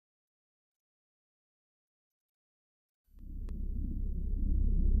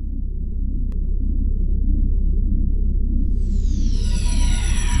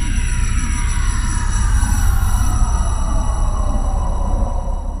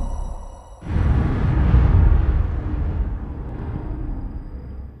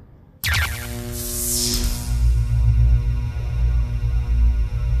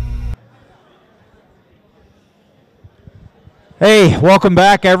Hey, welcome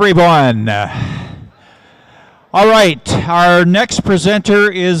back, everyone. All right, our next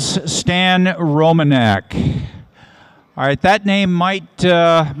presenter is Stan Romanek. All right, that name might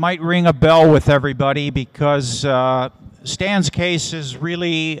ring a bell with everybody because Stan's case is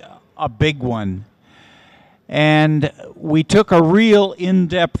really a big one. And we took a real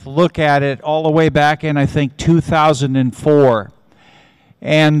in-depth look at it all the way back in, I think, 2004.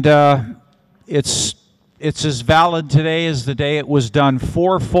 And it's as valid today as the day it was done.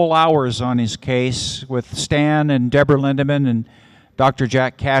 4 full hours on his case with Stan and Deborah Lindemann and Dr.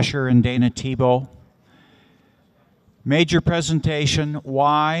 Jack Kasher and Dana Tebow. Major presentation.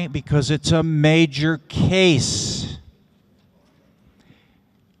 Why? Because it's a major case.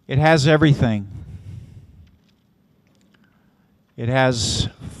 It has everything. It has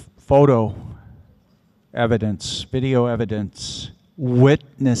photo evidence, video evidence,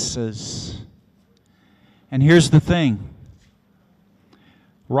 witnesses. And here's the thing.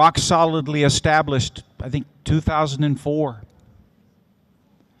 Rock solidly established, I think, 2004.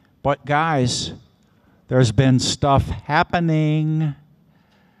 But guys, there's been stuff happening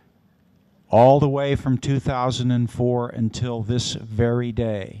all the way from 2004 until this very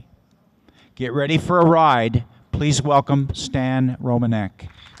day. Get ready for a ride. Please welcome Stan Romanek.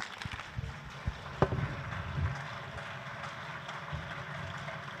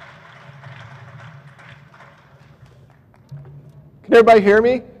 Can everybody hear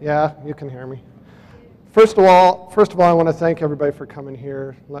me? Yeah, you can hear me. First of all, I want to thank everybody for coming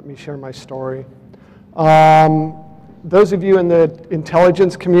here. Let me share my story. Those of you in the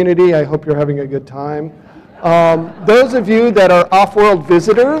intelligence community, I hope you're having a good time. Those of you that are off-world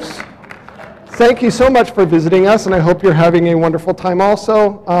visitors, thank you so much for visiting us, and I hope you're having a wonderful time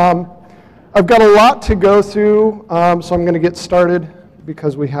also. I've got a lot to go through, so I'm going to get started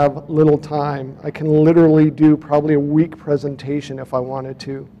because we have little time. I can literally do probably a week presentation if I wanted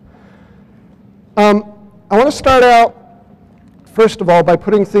to. I want to start out, first of all, by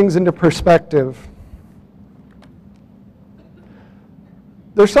putting things into perspective.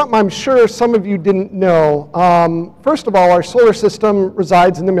 There's something I'm sure some of you didn't know. First of all, our solar system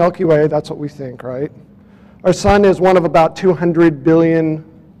resides in the Milky Way. That's what we think, right? Our sun is one of about 200 billion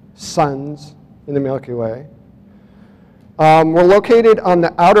suns in the Milky Way. We're located on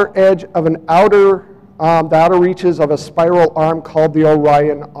the outer edge of the outer reaches of a spiral arm called the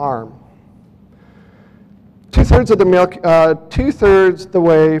Orion Arm. Two-thirds the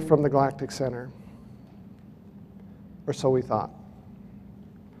way from the galactic center, or so we thought.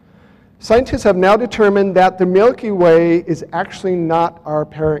 Scientists have now determined that the Milky Way is actually not our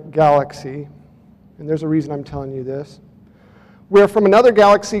parent galaxy, and there's a reason I'm telling you this. We're from another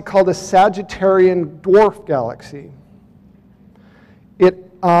galaxy called the Sagittarian dwarf galaxy.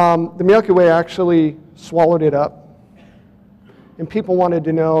 The Milky Way actually swallowed it up, and people wanted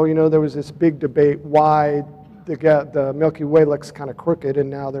to know, there was this big debate why the Milky Way looks kind of crooked, and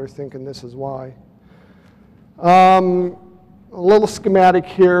now they're thinking this is why. A little schematic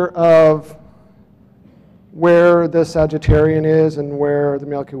here of where the Sagittarian is and where the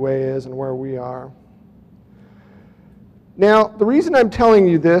Milky Way is and where we are. Now, the reason I'm telling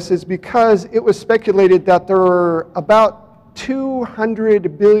you this is because it was speculated that there are about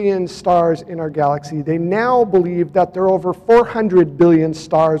 200 billion stars in our galaxy. They now believe that there are over 400 billion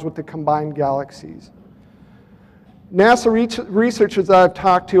stars with the combined galaxies. NASA researchers that I've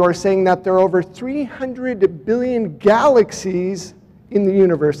talked to are saying that there are over 300 billion galaxies in the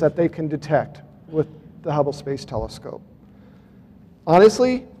universe that they can detect with the Hubble Space Telescope.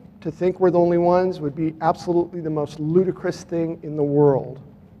 Honestly, to think we're the only ones would be absolutely the most ludicrous thing in the world.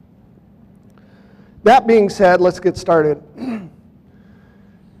 That being said, let's get started.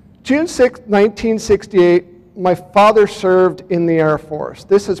 June 6, 1968, my father served in the Air Force.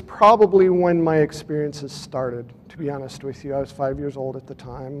 This is probably when my experiences started, to be honest with you. I was 5 years old at the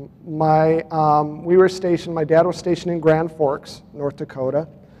time. my dad was stationed in Grand Forks, North Dakota.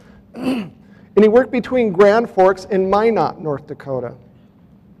 And he worked between Grand Forks and Minot, North Dakota.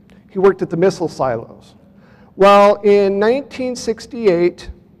 He worked at the missile silos. Well, in 1968,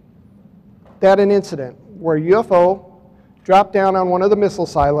 they had an incident where a UFO dropped down on one of the missile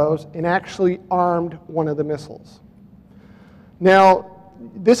silos and actually armed one of the missiles. Now,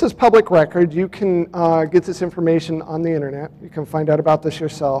 this is public record. You can get this information on the internet. You can find out about this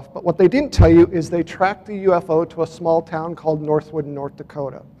yourself. But what they didn't tell you is they tracked the UFO to a small town called Northwood, North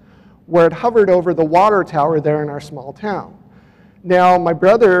Dakota, where it hovered over the water tower there in our small town. Now, my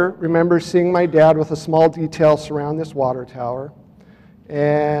brother remembers seeing my dad with a small detail surround this water tower.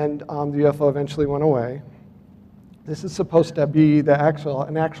 And the UFO eventually went away. This is supposed to be an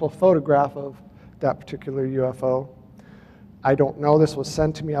actual photograph of that particular UFO. I don't know. This was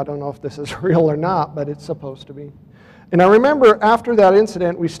sent to me. I don't know if this is real or not, but it's supposed to be. And I remember after that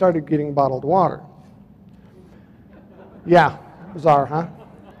incident, we started getting bottled water. Yeah, bizarre, huh?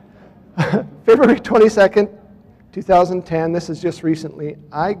 February 22nd, 2010, this is just recently,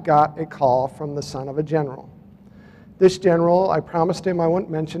 I got a call from the son of a general. This general, I promised him I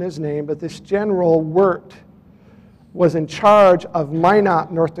wouldn't mention his name, but this general was in charge of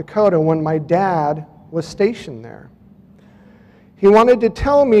Minot, North Dakota when my dad was stationed there. He wanted to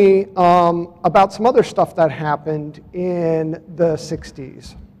tell me about some other stuff that happened in the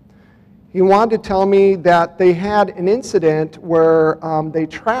 60s. He wanted to tell me that they had an incident where they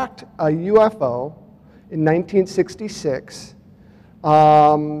tracked a UFO in 1966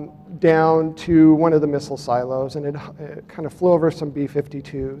 down to one of the missile silos, and it kind of flew over some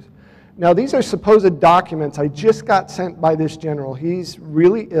B-52s. Now, these are supposed documents I just got sent by this general. He's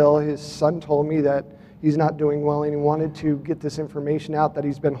really ill. His son told me that he's not doing well, and he wanted to get this information out that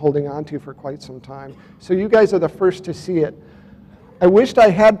he's been holding on to for quite some time. So you guys are the first to see it. I wished I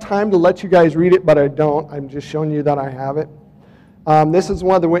had time to let you guys read it, but I don't. I'm just showing you that I have it. This is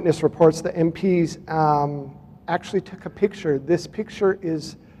one of the witness reports. The MPs actually took a picture. This picture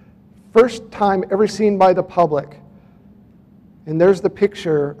is first time ever seen by the public. And there's the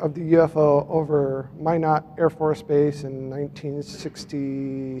picture of the UFO over Minot Air Force Base in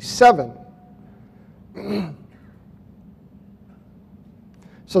 1967.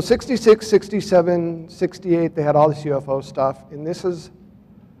 So 66, 67, 68, they had all this UFO stuff. And this is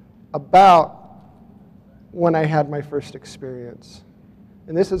about when I had my first experience.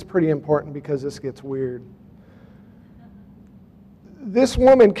 And this is pretty important because this gets weird. This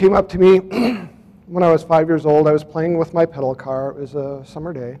woman came up to me when I was 5 years old. I was playing with my pedal car. It was a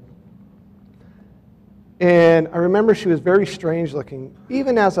summer day. And I remember she was very strange looking.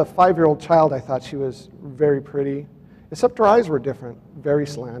 Even as a 5-year-old child, I thought she was very pretty, except her eyes were different, very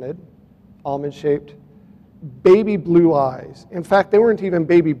slanted, almond-shaped, baby blue eyes. In fact, they weren't even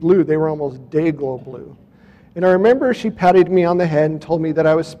baby blue. They were almost day-glow blue. And I remember she patted me on the head and told me that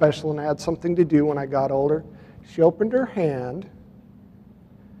I was special and I had something to do when I got older. She opened her hand.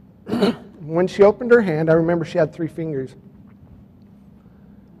 When she opened her hand, I remember she had 3 fingers.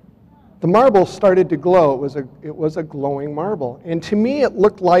 The marble started to glow. It was a glowing marble. And to me, it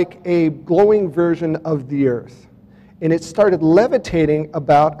looked like a glowing version of the Earth. And it started levitating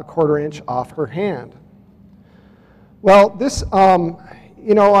about a 1/4 inch off her hand. Well, this,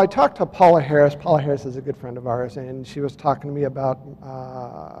 you know, I talked to Paula Harris. Paula Harris is a good friend of ours, and she was talking to me about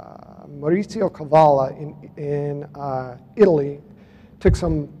Maurizio Cavallo in Italy. Took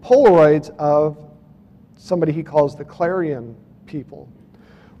some Polaroids of somebody he calls the Clarion people.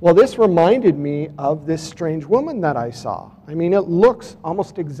 Well, this reminded me of this strange woman that I saw. I mean, it looks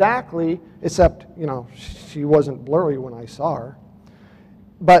almost exactly, except, you know, she wasn't blurry when I saw her.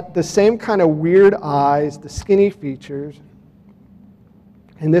 But the same kind of weird eyes, the skinny features.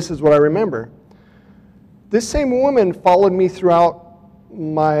 And this is what I remember. This same woman followed me throughout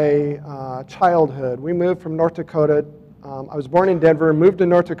my childhood. We moved from North Dakota. I was born in Denver, moved to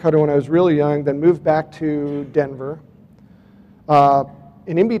North Dakota when I was really young, then moved back to Denver.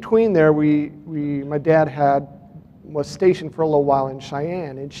 And in between there, my dad was stationed for a little while in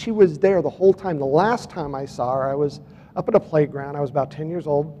Cheyenne, and she was there the whole time. The last time I saw her, I was up at a playground. I was about 10 years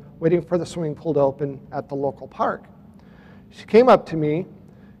old, waiting for the swimming pool to open at the local park. She came up to me,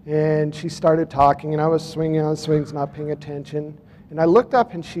 and she started talking, and I was swinging on swings, not paying attention. And I looked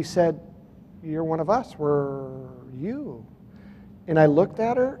up, and she said, "You're one of us. We're you." And I looked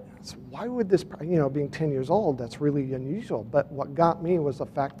at her. So why would this, you know, being 10 years old, that's really unusual. But what got me was the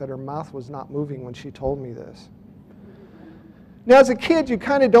fact that her mouth was not moving when she told me this. Now, as a kid, you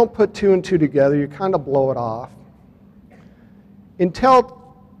kind of don't put 2 and 2 together. You kind of blow it off. Until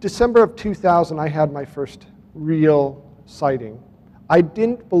December of 2000, I had my first real sighting. I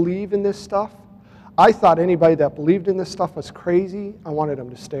didn't believe in this stuff. I thought anybody that believed in this stuff was crazy. I wanted them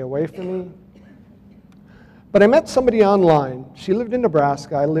to stay away from me. But I met somebody online. She lived in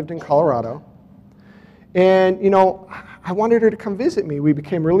Nebraska. I lived in Colorado. And, you know, I wanted her to come visit me. We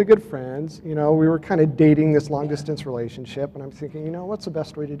became really good friends. You know, we were kind of dating this long-distance relationship. And I'm thinking, you know, what's the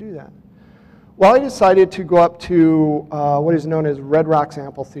best way to do that? Well, I decided to go up to what is known as Red Rocks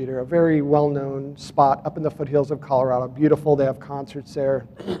Amphitheater, a very well-known spot up in the foothills of Colorado. Beautiful. They have concerts there.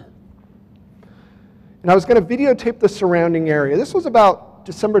 And I was going to videotape the surrounding area. This was about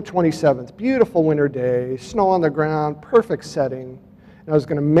December 27th, beautiful winter day, snow on the ground, perfect setting. And I was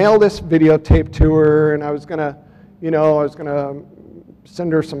going to mail this videotape to her, and I was going to, you know, I was going to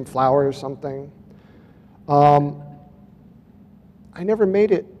send her some flowers, something. I never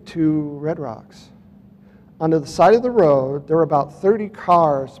made it to Red Rocks. onto the side of the road. There were about 30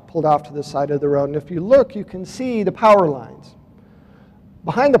 cars pulled off to the side of the road. And if you look, you can see the power lines.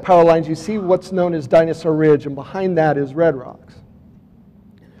 Behind the power lines, you see what's known as Dinosaur Ridge, and behind that is Red Rocks.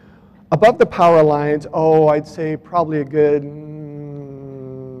 Above the power lines, I'd say probably a good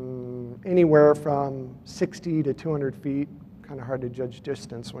anywhere from 60 to 200 feet. Kind of hard to judge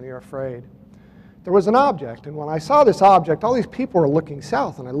distance when you're afraid. There was an object, and when I saw this object, all these people were looking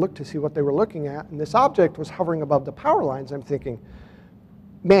south, and I looked to see what they were looking at, and this object was hovering above the power lines. I'm thinking,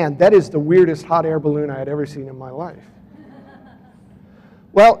 man, that is the weirdest hot air balloon I had ever seen in my life.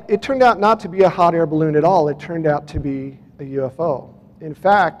 Well, it turned out not to be a hot air balloon at all. It turned out to be a UFO. In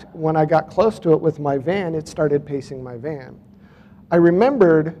fact, when I got close to it with my van, it started pacing my van. I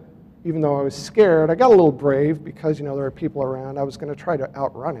remembered, even though I was scared, I got a little brave because, there were people around. I was going to try to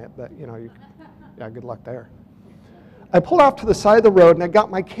outrun it, but, yeah, good luck there. I pulled off to the side of the road, and I got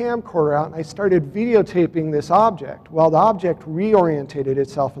my camcorder out, and I started videotaping this object. Well, the object reorientated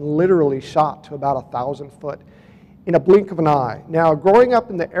itself and literally shot to about 1,000 foot in a blink of an eye. Now, growing up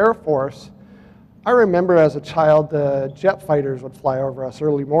in the Air Force, I remember as a child the jet fighters would fly over us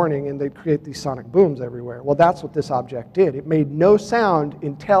early morning, and they'd create these sonic booms everywhere. Well, that's what this object did. It made no sound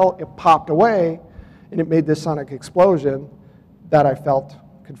until it popped away, and it made this sonic explosion that I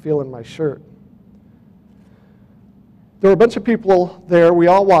could feel in my shirt. There were a bunch of people there. We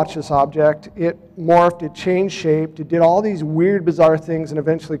all watched this object. It morphed, it changed shape, it did all these weird, bizarre things, and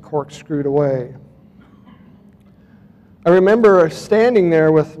eventually corkscrewed away. I remember standing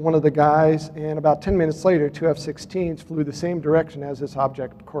there with one of the guys, and about 10 minutes later, two F-16s flew the same direction as this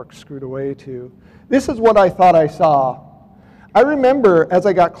object corkscrewed away to. This is what I thought I saw. I remember, as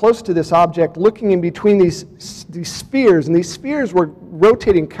I got close to this object, looking in between these spheres, and these spheres were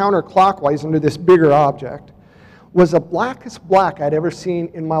rotating counterclockwise under this bigger object, was the blackest black I'd ever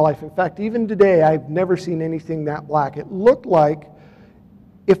seen in my life. In fact, even today, I've never seen anything that black. It looked like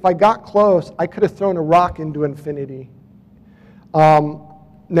if I got close, I could have thrown a rock into infinity.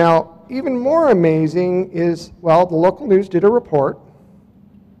 Now, even more amazing is, well, the local news did a report.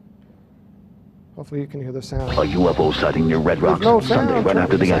 Hopefully you can hear the sound. A UFO sighting near Red Rocks, no Sunday sound. right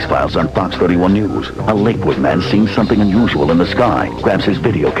after the X-Files on Fox 31 News. A Lakewood man seeing something unusual in the sky, grabs his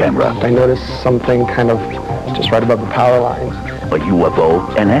video camera. I noticed something kind of just right above the power lines. A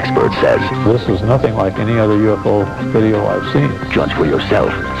UFO, an expert says. This is nothing like any other UFO video I've seen. Judge for yourself,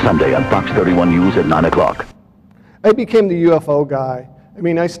 Sunday on Fox 31 News at 9 o'clock. I became the UFO guy. I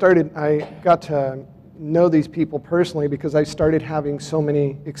mean, I got to know these people personally because I started having so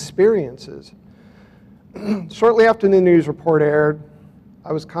many experiences. Shortly after the news report aired,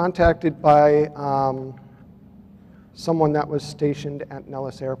 I was contacted by someone that was stationed at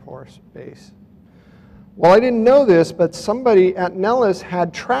Nellis Air Force Base. Well, I didn't know this, but somebody at Nellis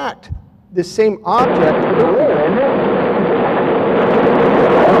had tracked this same object earlier.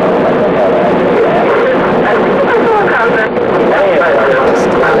 This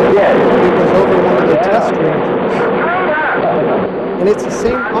time, it was over one of the test ranges. And it's the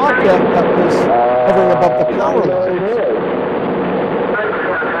same object that was hovering above the power lines.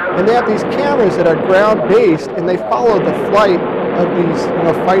 And they have these cameras that are ground-based, and they follow the flight of these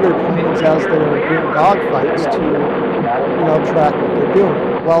fighter planes as they're doing dogfights to track what they're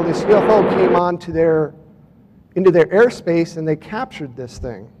doing. Well, this UFO came into their airspace, and they captured this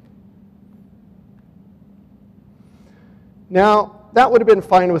thing. Now, that would have been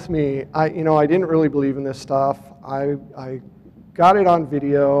fine with me. I didn't really believe in this stuff. I got it on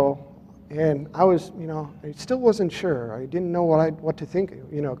video, and I was, I still wasn't sure. I didn't know what to think.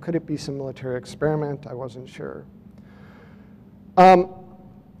 Could it be some military experiment? I wasn't sure.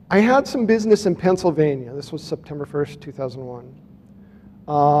 I had some business in Pennsylvania. This was September 1st, 2001.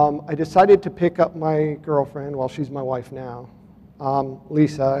 I decided to pick up my girlfriend, well, she's my wife now,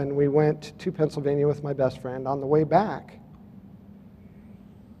 Lisa, and we went to Pennsylvania with my best friend. On the way back,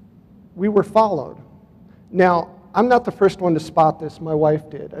 we were followed. Now, I'm not the first one to spot this. My wife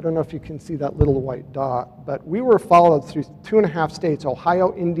did. I don't know if you can see that little white dot, but we were followed through 2.5 states,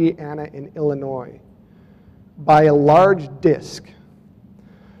 Ohio, Indiana, and Illinois, by a large disc.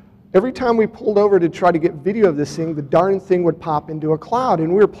 Every time we pulled over to try to get video of this thing, the darn thing would pop into a cloud, and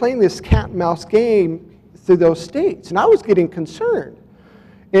we were playing this cat and mouse game through those states, and I was getting concerned.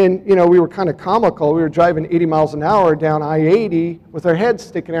 And, we were kind of comical. We were driving 80 miles an hour down I-80 with our heads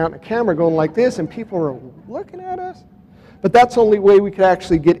sticking out in a camera going like this, and people were looking at us. But that's the only way we could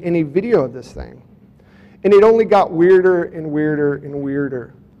actually get any video of this thing. And it only got weirder and weirder and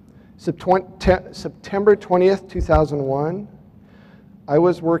weirder. September 20th, 2001, I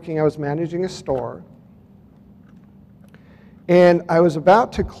was managing a store, and I was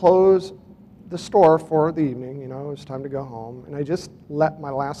about to close the store for the evening. You know, it was time to go home, and I just let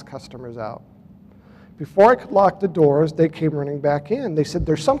my last customers out. Before I could lock the doors, they came running back in. They said,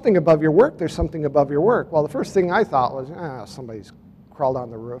 "There's something above your work, there's something above your work." Well, the first thing I thought was, somebody's crawled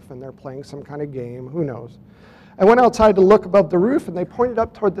on the roof and they're playing some kind of game, who knows. I went outside to look above the roof, and they pointed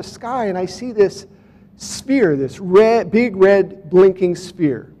up toward the sky, and I see this sphere, this big red blinking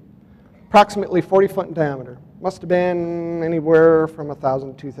sphere, approximately 40 foot in diameter. Must have been anywhere from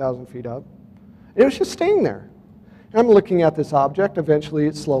 1,000 to 2,000 feet up. It was just staying there. And I'm looking at this object. Eventually,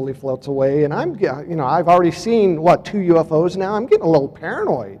 it slowly floats away, and I've already seen, 2 UFOs now. I'm getting a little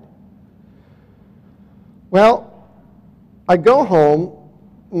paranoid. Well, I go home.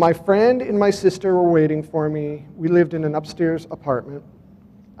 My friend and my sister were waiting for me. We lived in an upstairs apartment.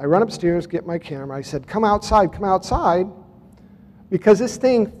 I run upstairs, get my camera. I said, come outside, because this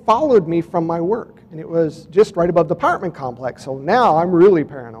thing followed me from my work, and it was just right above the apartment complex, so now I'm really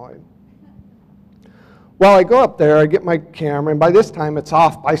paranoid. Well, I go up there, I get my camera, and by this time it's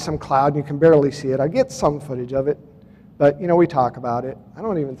off by some cloud, and you can barely see it. I get some footage of it, but we talk about it. I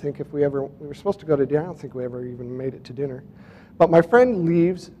don't even think we were supposed to go to dinner. I don't think we ever even made it to dinner. But my friend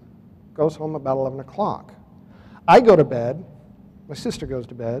leaves, goes home about 11 o'clock. I go to bed. My sister goes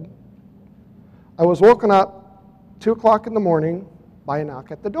to bed. I was woken up 2 o'clock in the morning by a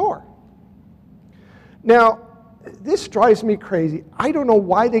knock at the door. Now, this drives me crazy. I don't know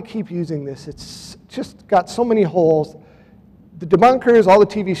why they keep using this. It's just got so many holes. The debunkers, all the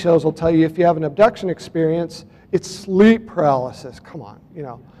TV shows will tell you if you have an abduction experience, it's sleep paralysis. Come on,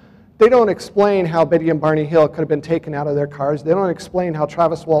 They don't explain how Betty and Barney Hill could have been taken out of their cars. They don't explain how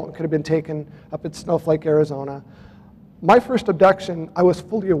Travis Walton could have been taken up at Snowflake, Arizona. My first abduction, I was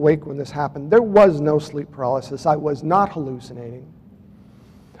fully awake when this happened. There was no sleep paralysis. I was not hallucinating.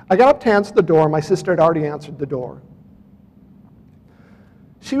 I got up to answer the door. My sister had already answered the door.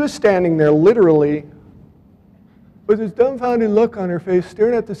 She was standing there literally with this dumbfounded look on her face,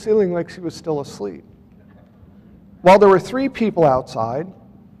 staring at the ceiling like she was still asleep. While there were 3 people outside,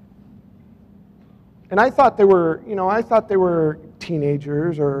 and I thought they were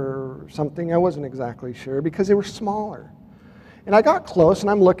teenagers or something. I wasn't exactly sure because they were smaller. And I got close, and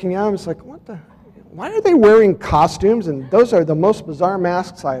I'm looking at them. It's like, why are they wearing costumes? And those are the most bizarre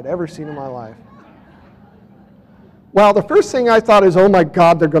masks I had ever seen in my life. Well, the first thing I thought is, oh my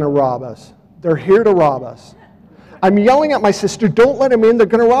God, they're going to rob us. They're here to rob us. I'm yelling at my sister, don't let them in. They're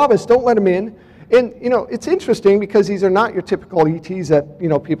going to rob us. Don't let them in. And, it's interesting because these are not your typical ETs that,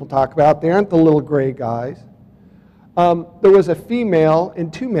 people talk about. They aren't the little gray guys. There was a female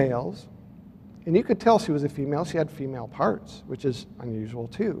and 2 males, and you could tell she was a female. She had female parts, which is unusual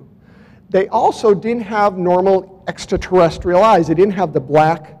too. They also didn't have normal extraterrestrial eyes. They didn't have the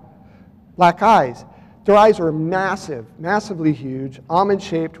black eyes. Their eyes were massive, massively huge,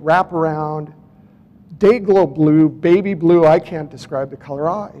 almond-shaped, wrap-around, day-glow blue, baby blue. I can't describe the color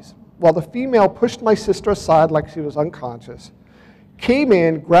eyes. Well, the female pushed my sister aside like she was unconscious, came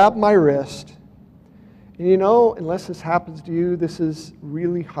in, grabbed my wrist, and unless this happens to you, this is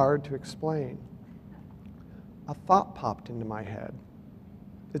really hard to explain. A thought popped into my head.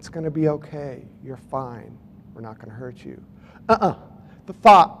 It's going to be okay. You're fine. We're not going to hurt you. The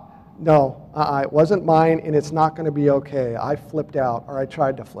thought, no, it wasn't mine, and it's not going to be okay. I flipped out, or I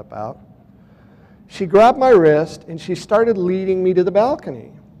tried to flip out. She grabbed my wrist, and she started leading me to the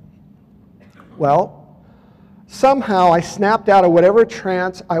balcony. Well, somehow I snapped out of whatever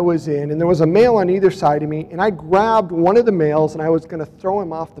trance I was in, and there was a male on either side of me, and I grabbed one of the males, and I was going to throw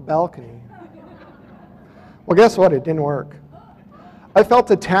him off the balcony. Well, guess what? It didn't work. I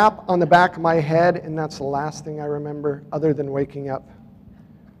felt a tap on the back of my head, and that's the last thing I remember other than waking up.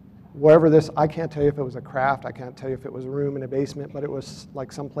 I can't tell you if it was a craft, I can't tell you if it was a room in a basement, but it was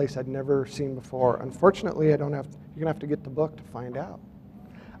like someplace I'd never seen before. Unfortunately, you're going to have to get the book to find out.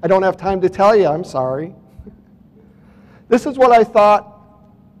 I don't have time to tell you, I'm sorry. This is what I thought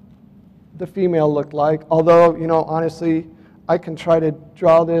the female looked like, although, honestly, I can try to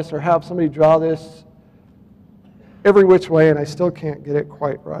draw this or have somebody draw this every which way, and I still can't get it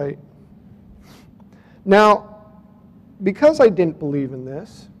quite right. Now, because I didn't believe in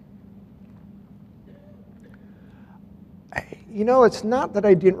this, it's not that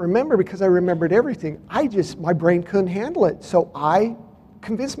I didn't remember, because I remembered everything. My brain couldn't handle it, so I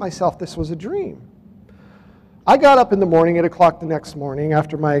convinced myself this was a dream. I got up in the morning, 8 o'clock the next morning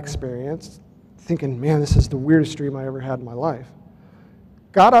after my experience, thinking, man, this is the weirdest dream I ever had in my life.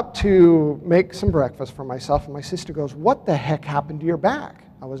 Got up to make some breakfast for myself, and my sister goes, what the heck happened to your back?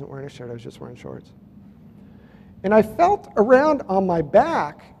 I wasn't wearing a shirt, I was just wearing shorts. And I felt around on my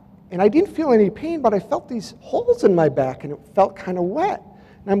back, and I didn't feel any pain, but I felt these holes in my back, and it felt kind of wet.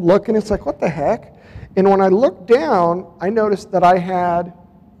 And I'm looking, it's like, what the heck? And when I looked down, I noticed that I had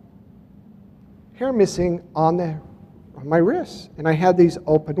hair missing on my wrist. And I had these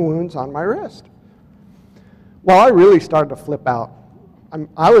open wounds on my wrist. Well, I really started to flip out.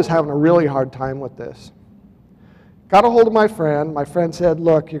 I was having a really hard time with this. Got a hold of my friend. My friend said,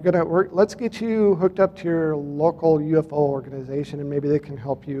 look, let's get you hooked up to your local UFO organization and maybe they can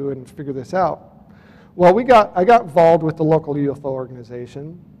help you and figure this out. Well, I got involved with the local UFO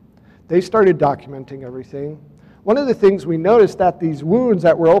organization. They started documenting everything. One of the things we noticed that these wounds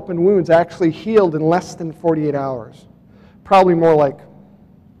that were open wounds actually healed in less than 48 hours. Probably more like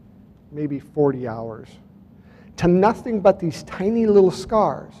maybe 40 hours. To nothing but these tiny little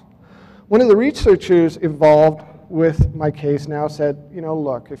scars. One of the researchers involved with my case now said,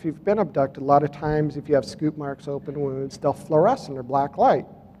 look, if you've been abducted, a lot of times if you have scoop marks, open wounds, they'll fluorescent or black light.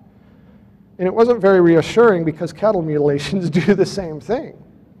 And it wasn't very reassuring because cattle mutilations do the same thing.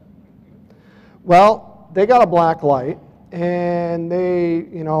 Well, they got a black light, and they,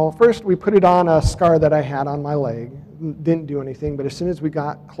 first we put it on a scar that I had on my leg. Didn't do anything, but as soon as we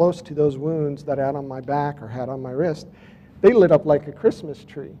got close to those wounds that I had on my back or had on my wrist, they lit up like a Christmas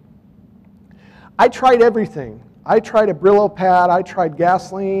tree. I tried everything. I tried a Brillo pad, I tried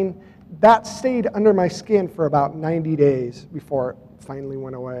gasoline. That stayed under my skin for about 90 days before it finally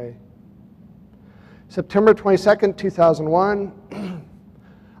went away. September 22nd, 2001,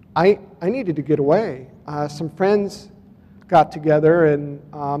 I needed to get away. Some friends got together and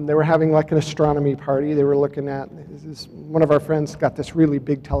they were having like an astronomy party. They were looking at, one of our friends got this really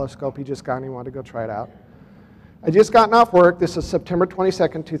big telescope he just got and he wanted to go try it out. I just gotten off work. This is September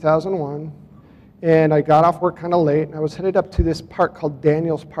 22nd, 2001. And I got off work kind of late, and I was headed up to this park called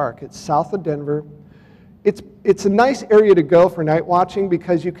Daniels Park. It's south of Denver. It's a nice area to go for night watching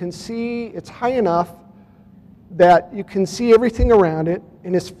because you can see, it's high enough that you can see everything around it,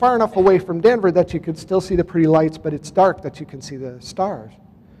 and it's far enough away from Denver that you can still see the pretty lights, but it's dark that you can see the stars.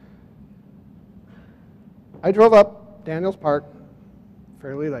 I drove up Daniels Park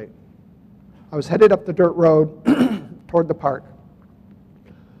fairly late. I was headed up the dirt road toward the park.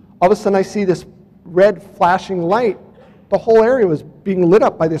 All of a sudden I see this red flashing light. The whole area was being lit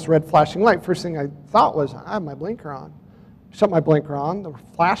up by this red flashing light. First thing I thought was, I have my blinker on. Shut my blinker on, the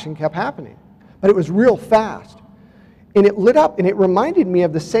flashing kept happening. But it was real fast. And it lit up, and it reminded me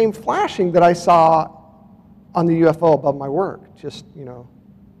of the same flashing that I saw on the UFO above my work, just, a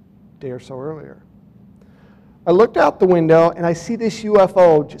day or so earlier. I looked out the window, and I see this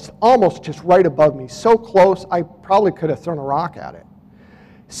UFO almost just right above me, so close I probably could have thrown a rock at it.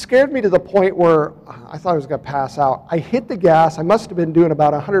 Scared me to the point where I thought I was going to pass out. I hit the gas. I must have been doing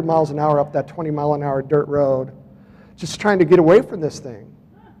about 100 miles an hour up that 20-mile-an-hour dirt road, just trying to get away from this thing.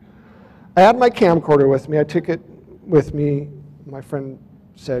 I had my camcorder with me. I took it with me. My friend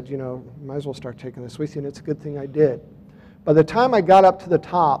said, you might as well start taking this with you, and it's a good thing I did. By the time I got up to the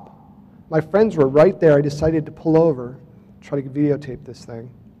top, my friends were right there. I decided to pull over, try to videotape this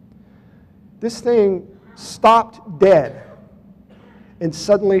thing. This thing stopped dead and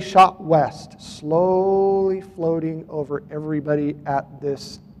suddenly shot west, slowly floating over everybody at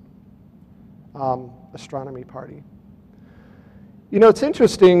this astronomy party. It's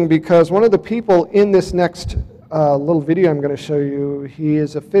interesting because one of the people in this next little video I'm going to show you, he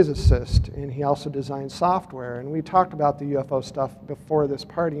is a physicist, and he also designs software. And we talked about the UFO stuff before this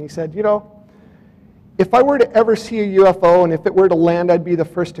party. And he said, if I were to ever see a UFO and if it were to land, I'd be the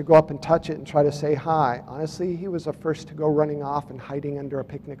first to go up and touch it and try to say hi. Honestly, he was the first to go running off and hiding under a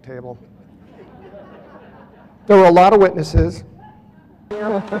picnic table. There were a lot of witnesses.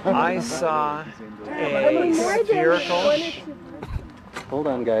 I saw a spherical, hold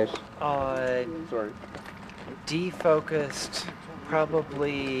on, guys. Sorry. Defocused,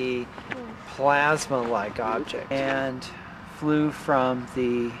 probably plasma-like object, and flew from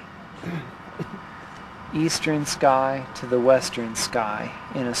the eastern sky to the western sky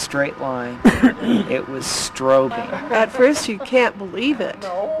in a straight line. It was strobing. At first you can't believe it.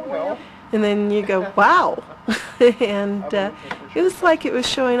 And then you go, wow. And it was like it was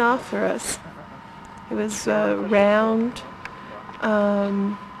showing off for us. It was round,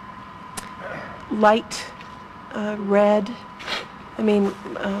 light, red. I mean,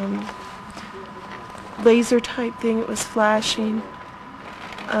 laser type thing. It was flashing.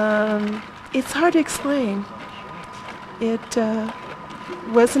 It's hard to explain. It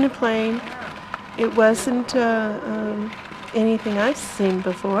wasn't a plane. It wasn't anything I've seen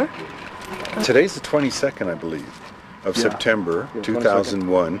before. Today's the 22nd, I believe. of September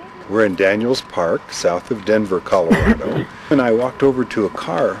 2001. We're in Daniels Park, south of Denver, Colorado. And I walked over to a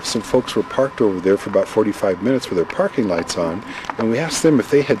car. Some folks were parked over there for about 45 minutes with their parking lights on. And we asked them if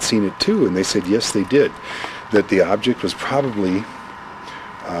they had seen it too. And they said yes, they did. That the object was probably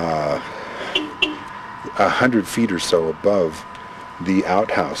 100 feet or so above the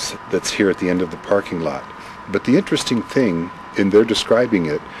outhouse that's here at the end of the parking lot. But the interesting thing in their describing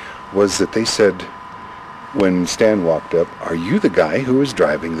it was that they said, when Stan walked up, "Are you the guy who was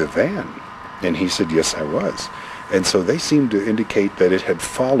driving the van?" And he said, "Yes, I was." And so they seemed to indicate that it had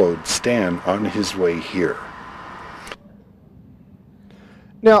followed Stan on his way here.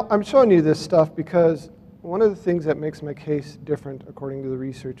 Now, I'm showing you this stuff because one of the things that makes my case different, according to the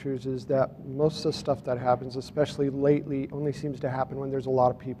researchers, is that most of the stuff that happens, especially lately, only seems to happen when there's a lot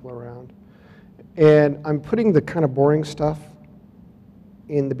of people around. And I'm putting the kind of boring stuff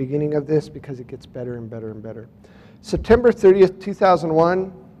in the beginning of this because it gets better and better and better. September 30th,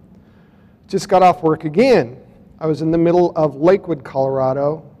 2001, just got off work again. I was in the middle of Lakewood,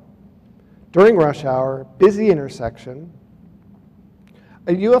 Colorado, during rush hour, busy intersection.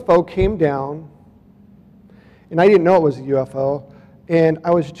 A UFO came down, and I didn't know it was a UFO, and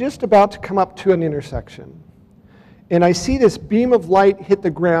I was just about to come up to an intersection. And I see this beam of light hit the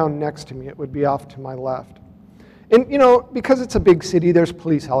ground next to me. It would be off to my left. And, you know, because it's a big city, there's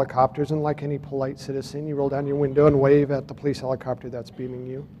police helicopters, and like any polite citizen, you roll down your window and wave at the police helicopter that's beaming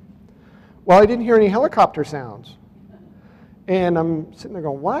you. Well, I didn't hear any helicopter sounds. And I'm sitting there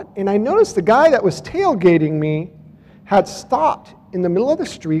going, what? And I noticed the guy that was tailgating me had stopped in the middle of the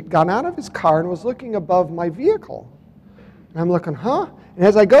street, got out of his car, and was looking above my vehicle. And I'm looking, huh? And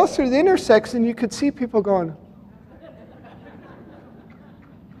as I go through the intersection, you could see people going.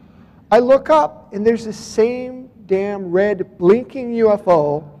 I look up, and there's the same damn red blinking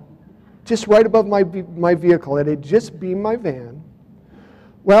UFO just right above my vehicle. It had just beamed my van.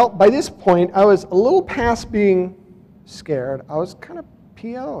 Well, by this point, I was a little past being scared. I was kind of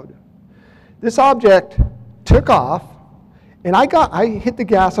PO'd. This object took off, and I hit the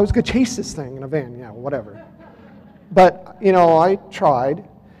gas. I was going to chase this thing in a van, yeah, whatever. But, you know, I tried.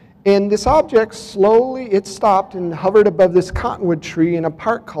 And this object slowly, it stopped and hovered above this cottonwood tree in a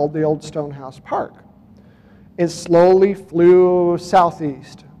park called the Old Stonehouse Park. It slowly flew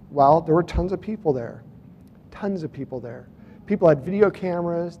southeast. Well, there were tons of people there. Tons of people there. People had video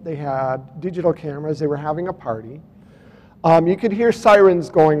cameras. They had digital cameras. They were having a party. You could hear sirens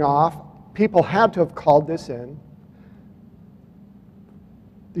going off. People had to have called this in.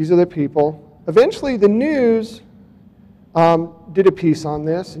 These are the people. Eventually, the news did a piece on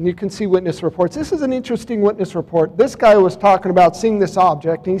this, and you can see witness reports. This is an interesting witness report. This guy was talking about seeing this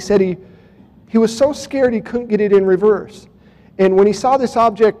object, and he said he was so scared he couldn't get it in reverse. And when he saw this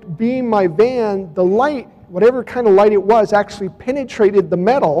object beam my van, the light, whatever kind of light it was, actually penetrated the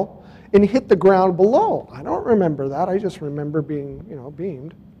metal and hit the ground below. I don't remember that. I just remember being, you know,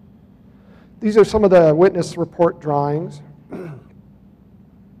 beamed. These are some of the witness report drawings.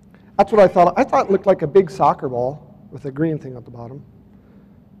 That's what I thought. I thought it looked like a big soccer ball with a green thing at the bottom.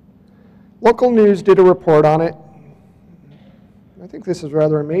 Local news did a report on it. I think this is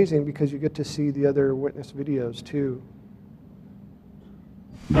rather amazing because you get to see the other witness videos too.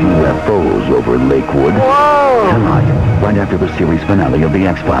 UFOs over Lakewood. Whoa! Tonight, right after the series finale of The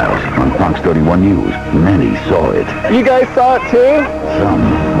X-Files on Fox 31 News, many saw it. You guys saw it too?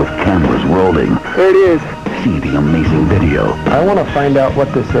 Some with cameras rolling. There it is. See the amazing video. I want to find out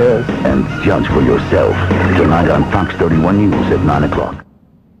what this is. And judge for yourself. Tonight on Fox 31 News at 9 o'clock.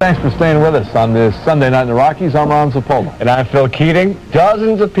 Thanks for staying with us on this Sunday Night in the Rockies. I'm Ron Zappola. And I'm Phil Keating.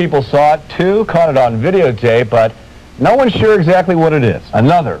 Dozens of people saw it, too, caught it on videotape, but no one's sure exactly what it is.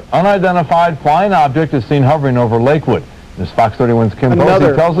 Another unidentified flying object is seen hovering over Lakewood. As Fox 31's Kim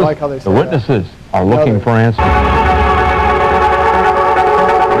Posey tells us, the witnesses are looking for answers.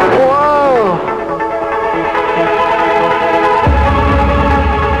 Whoa!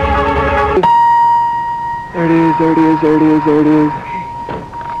 There it is, there it is, there it is, there it is.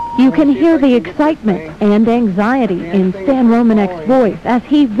 You can hear the excitement and anxiety in Stan Romanek's voice as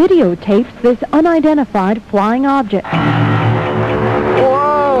he videotapes this unidentified flying object.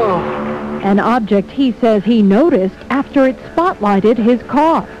 Whoa! An object he says he noticed after it spotlighted his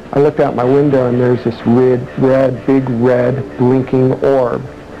car. I looked out my window and there's this big red blinking orb,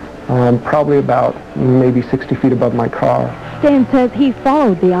 probably about maybe 60 feet above my car. Stan says he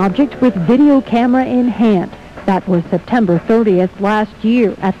followed the object with video camera in hand. That was September 30th last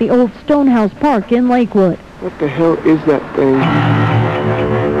year at the Old Stonehouse Park in Lakewood. What the hell is that thing?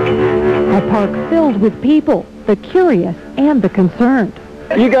 A park filled with people, the curious and the concerned.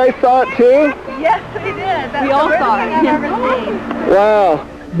 You guys saw it too? Yes, we did. We all saw it. Wow.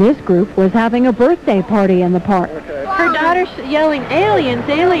 This group was having a birthday party in the park. Her daughter's yelling, aliens,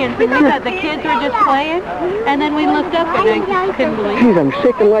 aliens, and we thought the kids were just playing, and then we looked up and I just couldn't believe it. Geez, I'm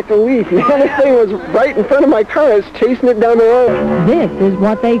shaking like a leaf. Man, this thing was right in front of my car. I was chasing it down the road. This is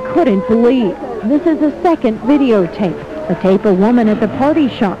what they couldn't believe. This is a second videotape. A tape a woman at the party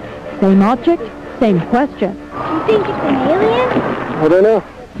shot. Same object, same question. Do you think it's an alien? I don't know.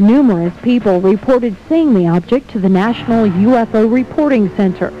 Numerous people reported seeing the object to the National UFO Reporting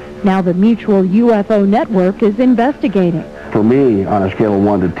Center. Now the Mutual UFO Network is investigating. For me, on a scale of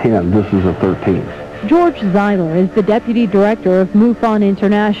 1 to 10, this is a 13. George Zeiler is the deputy director of MUFON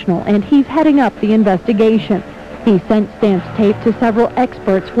International, and he's heading up the investigation. He sent Stan's tape to several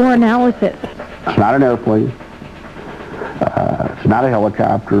experts for analysis. It's not an airplane. It's not a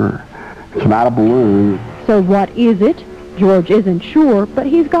helicopter. It's not a balloon. So what is it? George isn't sure, but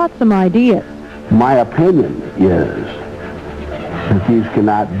he's got some ideas. My opinion is that these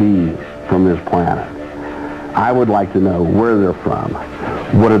cannot be from this planet. I would like to know where they're from.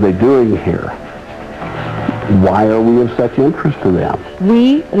 What are they doing here? Why are we of such interest to them?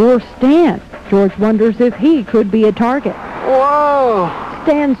 We or Stan? George wonders if he could be a target. Whoa!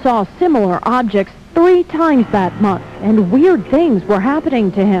 Stan saw similar objects 3 times that month, and weird things were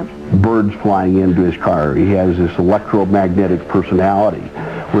happening to him. Birds flying into his car. He has this electromagnetic personality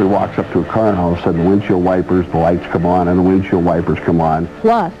where he walks up to a car and all of a sudden the windshield wipers, the lights come on, and the windshield wipers come on.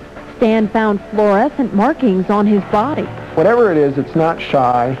 Plus, Stan found fluorescent markings on his body. Whatever it is, it's not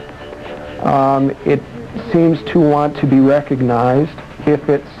shy. It seems to want to be recognized. If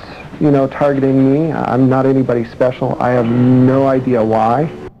it's, targeting me, I'm not anybody special. I have no idea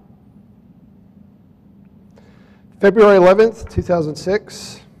why. February 11th,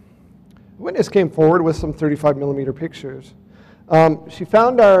 2006. A witness came forward with some 35mm pictures. She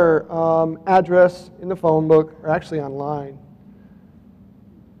found our address in the phone book, or actually online.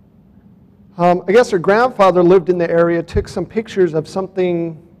 I guess her grandfather lived in the area, took some pictures of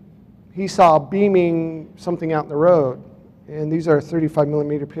something he saw beaming something out in the road. And these are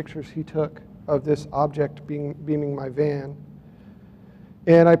 35mm pictures he took of this object beaming my van.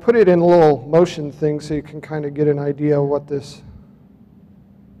 And I put it in a little motion thing so you can kind of get an idea of what this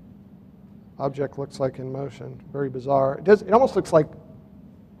object looks like in motion. Very bizarre. It almost looks like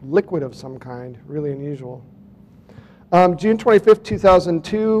liquid of some kind, really unusual. June 25th,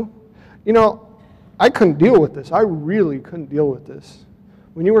 2002. I couldn't deal with this. I really couldn't deal with this.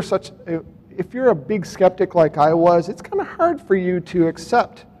 When you were if you're a big skeptic like I was, it's kind of hard for you to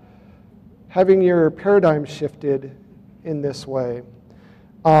accept having your paradigm shifted in this way.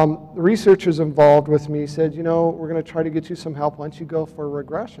 The researchers involved with me said, we're going to try to get you some help. Why don't you go for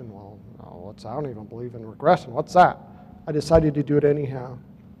regression? Well, no, I don't even believe in regression. What's that? I decided to do it anyhow.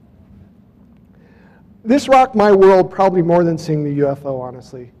 This rocked my world probably more than seeing the UFO,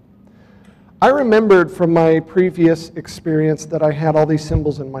 honestly. I remembered from my previous experience that I had all these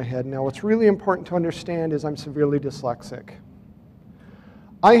symbols in my head. Now, what's really important to understand is I'm severely dyslexic.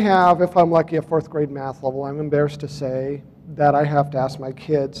 I have, if I'm lucky, a 4th grade math level. I'm embarrassed to say that I have to ask my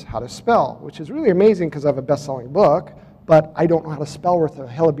kids how to spell, which is really amazing because I have a best-selling book, but I don't know how to spell worth a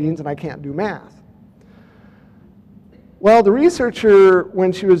hill of beans and I can't do math. Well, the researcher,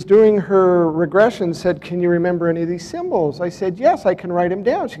 when she was doing her regression, said, can you remember any of these symbols? I said, yes, I can write them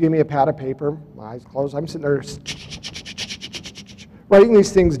down. She gave me a pad of paper, my eyes closed. I'm sitting there writing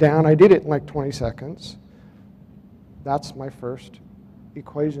these things down. I did it in like 20 seconds. That's my first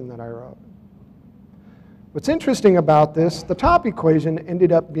equation that I wrote. What's interesting about this, the top equation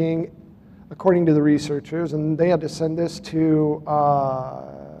ended up being, according to the researchers, and they had to send this to a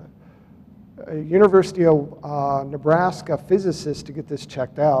University of Nebraska physicist to get this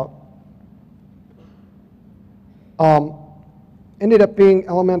checked out, ended up being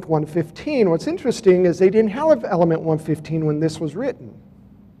element 115. What's interesting is they didn't have element 115 when this was written.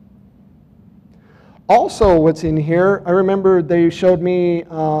 Also, what's in here, I remember they showed me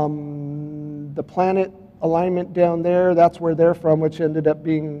the planet alignment down there. That's where they're from, which ended up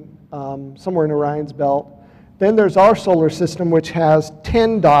being somewhere in Orion's belt. Then there's our solar system, which has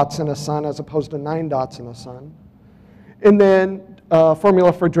 10 dots in a sun as opposed to 9 dots in a sun. And then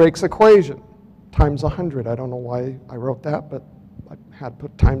formula for Drake's equation, times 100. I don't know why I wrote that, but I had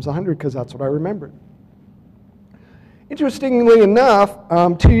put times 100 because that's what I remembered. Interestingly enough,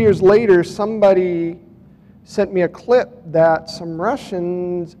 2 years later, somebody sent me a clip that some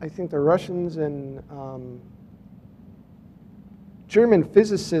Russians, I think they're Russians and German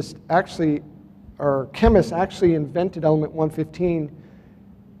physicists actually, or chemists actually invented element 115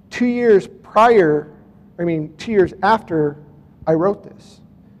 2 years prior, 2 years after I wrote this.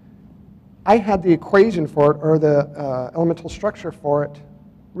 I had the equation for it, or the elemental structure for it,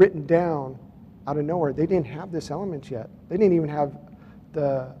 written down out of nowhere. They didn't have this element yet. They didn't even have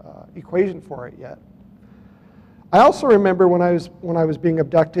the equation for it yet. I also remember when I was being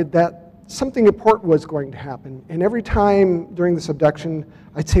abducted that something important was going to happen. And every time during this abduction,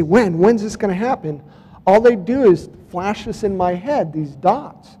 I'd say, when's this going to happen? All they do is flash this in my head, these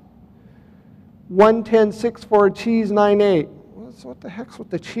dots. 110, 64, cheese, 98. Well, so what the heck's with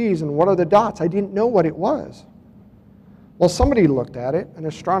the cheese and what are the dots? I didn't know what it was. Well, somebody looked at it, an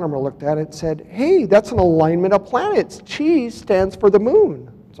astronomer looked at it and said, hey, that's an alignment of planets. Cheese stands for the moon.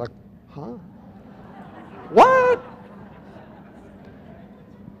 It's like, huh? What?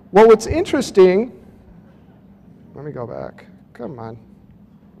 Well, what's interesting, let me go back, come on,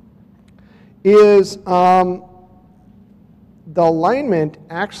 is the alignment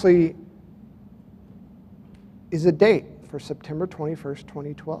actually is a date for September 21st,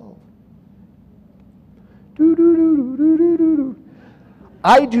 2012.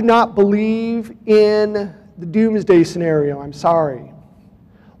 I do not believe in the doomsday scenario, I'm sorry.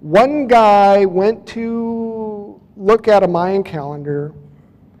 One guy went to look at a Mayan calendar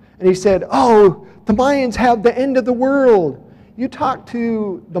and he said, oh, the Mayans have the end of the world. You talk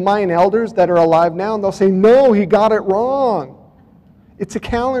to the Mayan elders that are alive now and they'll say, no, he got it wrong. It's a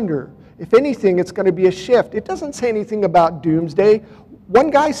calendar. If anything, it's going to be a shift. It doesn't say anything about doomsday. One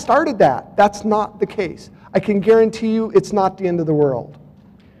guy started that. That's not the case. I can guarantee you it's not the end of the world.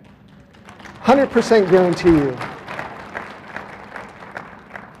 100% guarantee you.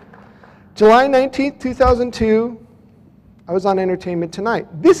 July 19th, 2002, I was on Entertainment Tonight.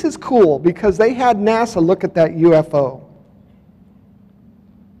 This is cool because they had NASA look at that UFO.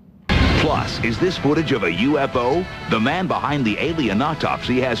 Plus, is this footage of a UFO? The man behind the alien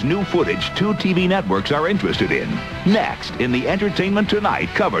autopsy has new footage 2 TV networks are interested in. Next, in the Entertainment Tonight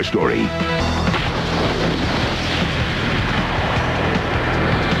cover story.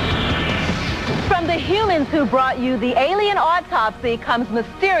 From the humans who brought you the alien autopsy comes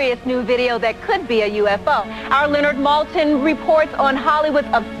mysterious new video that could be a UFO. Our Leonard Maltin reports on Hollywood's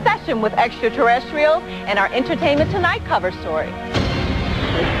obsession with extraterrestrials and our Entertainment Tonight cover story.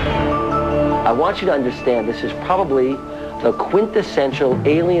 I want you to understand this is probably the quintessential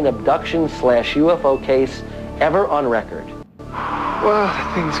alien abduction / UFO case ever on record. Wow,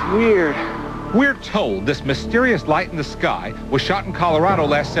 that thing's weird. We're told this mysterious light in the sky was shot in Colorado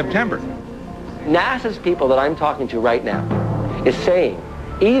last September. NASA's people that I'm talking to right now is saying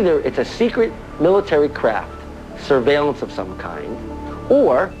either it's a secret military craft, surveillance of some kind,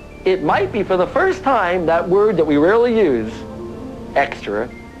 or it might be for the first time that word that we rarely use,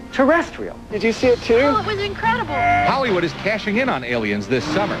 extraterrestrial. Did you see it too? Oh, it was incredible. Hollywood is cashing in on aliens this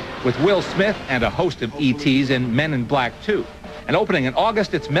summer with Will Smith and a host of ETs in Men in Black 2. And opening in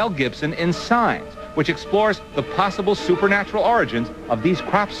August, it's Mel Gibson in Signs, which explores the possible supernatural origins of these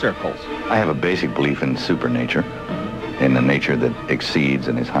crop circles. I have a basic belief in supernature, in a nature that exceeds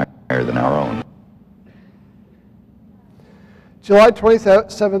and is higher than our own. July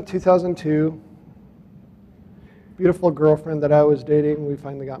 27th, 2002. Beautiful girlfriend that I was dating, we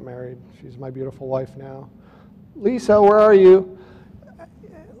finally got married. She's my beautiful wife now. Lisa, where are you?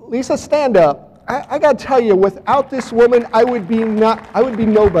 Lisa, stand up. I got to tell you, without this woman, I would be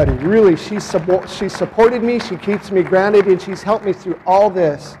nobody. Really, she supported me, she keeps me grounded, and she's helped me through all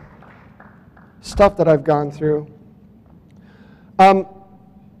this stuff that I've gone through.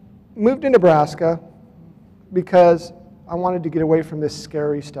 Moved to Nebraska because I wanted to get away from this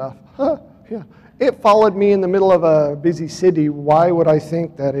scary stuff. Yeah. It followed me in the middle of a busy city. Why would I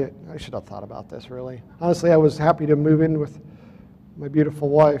think that I should have thought about this, really. Honestly, I was happy to move in with my beautiful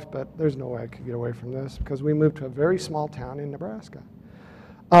wife, but there's no way I could get away from this because we moved to a very small town in Nebraska.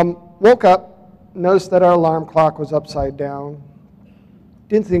 Woke up, noticed that our alarm clock was upside down.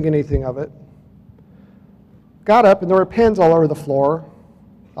 Didn't think anything of it. Got up and there were pens all over the floor.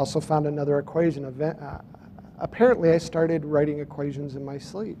 Also found another equation. Apparently I started writing equations in my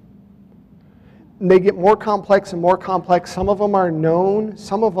sleep. And they get more complex and more complex. Some of them are known.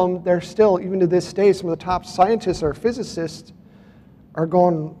 Some of them, they're still, even to this day, some of the top scientists or physicists are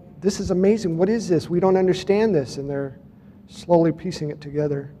going, this is amazing. What is this? We don't understand this. And they're slowly piecing it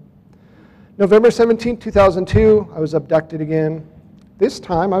together. November 17, 2002, I was abducted again. This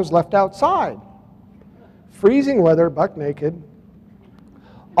time I was left outside. Freezing weather, buck naked.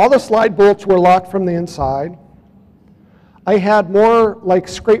 All the slide bolts were locked from the inside. I had more like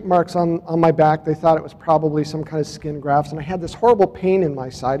scrape marks on my back. They thought it was probably some kind of skin grafts. And I had this horrible pain in my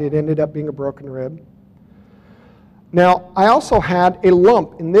side. It ended up being a broken rib. Now, I also had a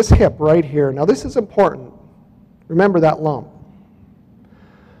lump in this hip right here. Now, this is important. Remember that lump.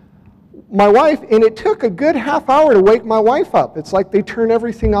 my wife, and it took a good half hour to wake my wife up. It's like they turn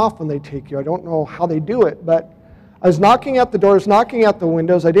everything off when they take you. I don't know how they do it, but I was knocking at the doors, knocking at the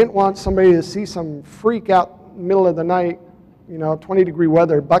windows. I didn't want somebody to see some freak out in the middle of the night, 20-degree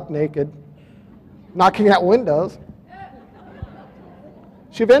weather, buck naked, knocking at windows.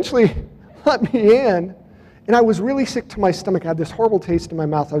 She eventually let me in, and I was really sick to my stomach. I had this horrible taste in my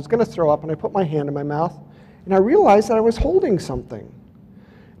mouth. I was going to throw up, and I put my hand in my mouth, and I realized that I was holding something.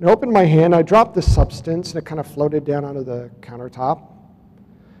 And I opened my hand, I dropped this substance, and it kind of floated down onto the countertop.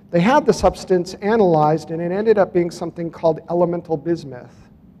 They had the substance analyzed, and it ended up being something called elemental bismuth.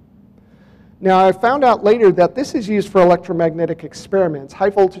 Now, I found out later that this is used for electromagnetic experiments. High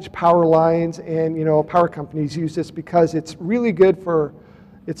voltage power lines and power companies use this because it's really good for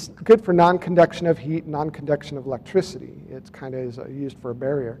non-conduction of heat, non-conduction of electricity. It's kind of used for a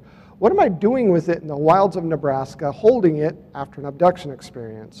barrier. What am I doing with it in the wilds of Nebraska, holding it after an abduction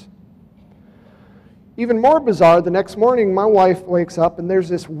experience? Even more bizarre, the next morning my wife wakes up and there's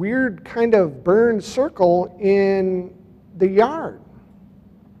this weird kind of burned circle in the yard.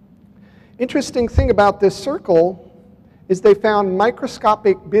 Interesting thing about this circle is they found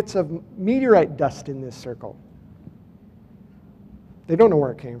microscopic bits of meteorite dust in this circle. They don't know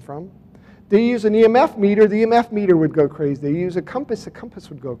where it came from. They use an EMF meter, the EMF meter would go crazy. They use a compass, the compass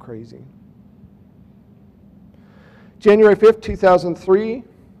would go crazy. January 5th, 2003,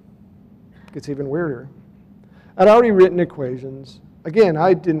 gets even weirder. I'd already written equations. Again,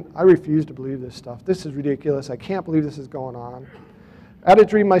 I refused to believe this stuff. This is ridiculous. I can't believe this is going on. I had a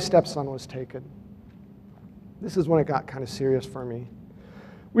dream my stepson was taken. This is when it got kind of serious for me.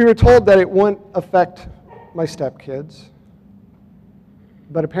 We were told that it wouldn't affect my stepkids,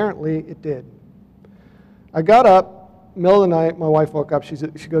 but apparently it did. I got up, middle of the night, my wife woke up, she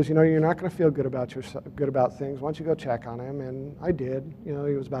goes, you're not going to feel good about things. Why don't you go check on him? And I did. He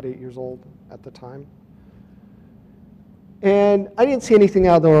was about 8 years old at the time. And I didn't see anything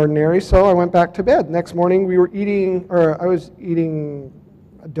out of the ordinary, so I went back to bed. Next morning, I was eating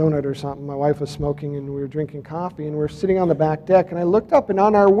a donut or something. My wife was smoking, and we were drinking coffee, and we were sitting on the back deck, and I looked up, and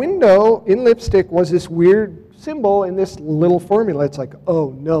on our window, in lipstick, was this weird symbol in this little formula. It's like,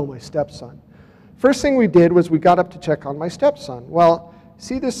 oh no, my stepson. First thing we did was we got up to check on my stepson. Well,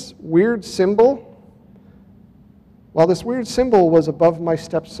 see this weird symbol? Well, this weird symbol was above my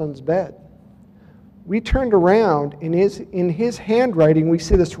stepson's bed. We turned around, and in his handwriting, we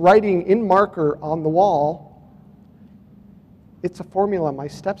see this writing in marker on the wall. It's a formula my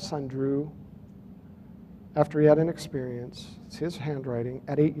stepson drew after he had an experience. It's his handwriting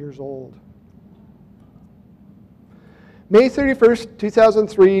at 8 years old. May 31st,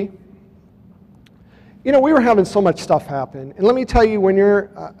 2003, we were having so much stuff happen. And let me tell you, when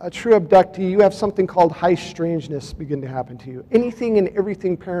you're a true abductee, you have something called high strangeness begin to happen to you. Anything and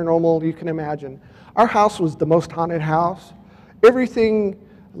everything paranormal you can imagine. Our house was the most haunted house. Everything,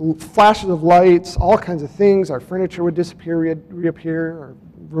 flashes of lights, all kinds of things. Our furniture would disappear, reappear. Our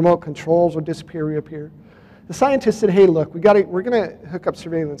remote controls would disappear, reappear. The scientists said, hey, look, we're going to hook up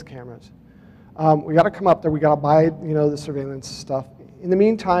surveillance cameras. We got to come up there. We got to buy, the surveillance stuff. In the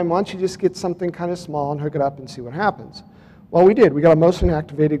meantime, why don't you just get something kind of small and hook it up and see what happens? Well, we did. We got a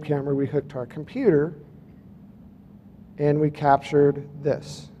motion-activated camera we hooked to our computer, and we captured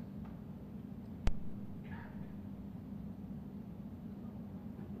this.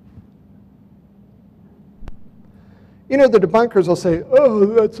 The debunkers will say, oh,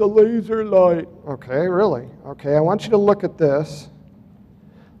 that's a laser light. Okay, really? Okay, I want you to look at this.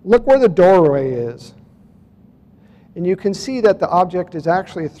 Look where the doorway is. And you can see that the object is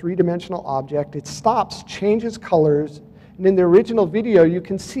actually a three-dimensional object. It stops, changes colors, and in the original video, you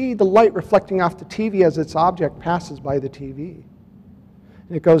can see the light reflecting off the TV as its object passes by the TV.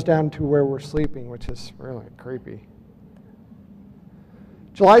 And it goes down to where we're sleeping, which is really creepy.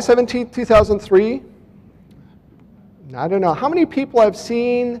 July 17th, 2003. I don't know. How many people have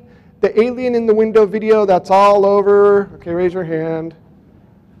seen the alien in the window video that's all over? Okay, raise your hand.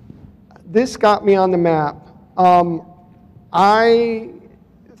 This got me on the map. I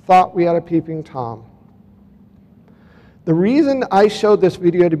thought we had a peeping Tom. The reason I showed this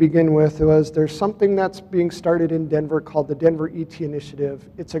video to begin with was there's something that's being started in Denver called the Denver ET Initiative.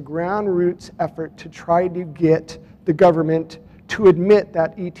 It's a ground roots effort to try to get the government to admit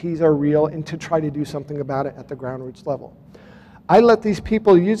that ETs are real and to try to do something about it at the ground roots level. I let these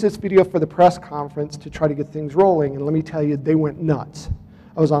people use this video for the press conference to try to get things rolling, and let me tell you, they went nuts.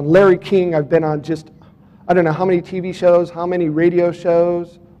 I was on Larry King. I've been on just, I don't know how many TV shows, how many radio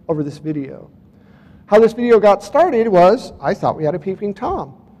shows over this video. How this video got started was, I thought we had a peeping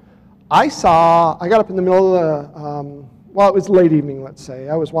Tom. I got up in the middle of well, it was late evening, let's say.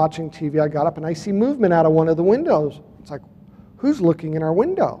 I was watching TV. I got up and I see movement out of one of the windows. It's like, who's looking in our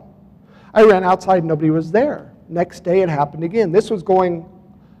window? I ran outside, nobody was there. Next day it happened again. This was going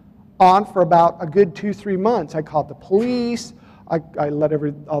on for about a good 2-3 months. I called the police. I let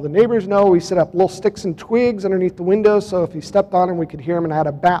all the neighbors know. We set up little sticks and twigs underneath the windows so if he stepped on them, we could hear him, and I had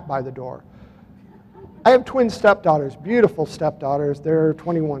a bat by the door. I have twin stepdaughters, beautiful stepdaughters. They're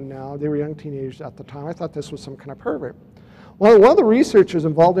 21 now. They were young teenagers at the time. I thought this was some kind of pervert. Well, one of the researchers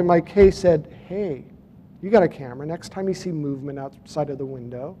involved in my case said, hey, you got a camera. Next time you see movement outside of the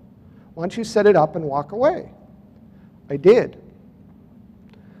window, why don't you set it up and walk away? I did.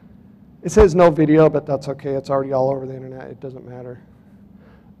 It says no video, but that's okay. It's already all over the internet. It doesn't matter.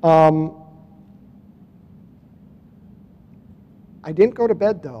 I didn't go to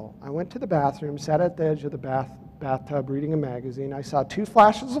bed, though. I went to the bathroom, sat at the edge of the bathtub reading a magazine. I saw 2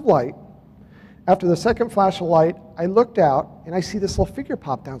 flashes of light. After the second flash of light, I looked out, and I see this little figure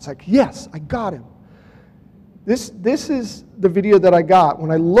pop down. It's like, yes, I got him. This is the video that I got. When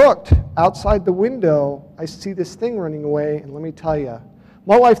I looked outside the window, I see this thing running away, and let me tell you,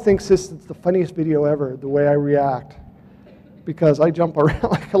 my wife thinks this is the funniest video ever, the way I react, because I jump around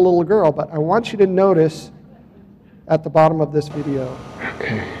like a little girl. But I want you to notice at the bottom of this video.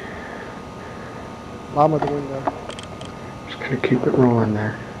 Okay. Bottom of the window. Just gonna keep it rolling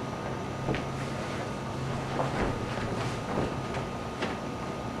there.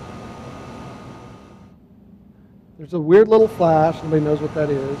 There's a weird little flash. Nobody knows what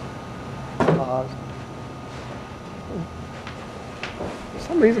that is. Pause. For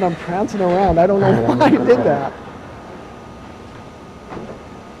some reason I'm prancing around. I don't know why I did that.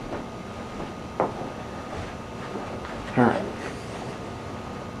 All right.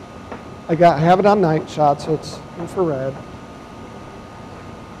 I have it on night shot, so it's infrared.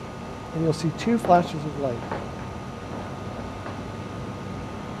 And you'll see 2 flashes of light.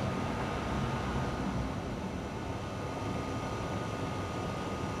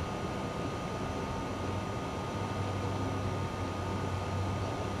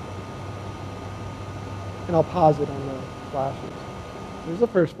 And I'll pause it on the flashes. There's the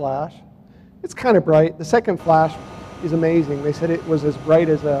first flash. It's kind of bright. The second flash is amazing. They said it was as bright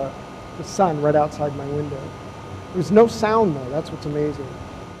as the sun right outside my window. There's no sound, though. That's what's amazing.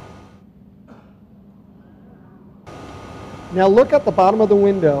 Now look at the bottom of the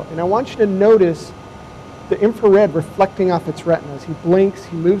window, and I want you to notice the infrared reflecting off its retinas. He blinks,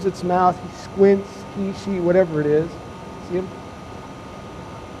 he moves its mouth, he squints, he, she, whatever it is. See him?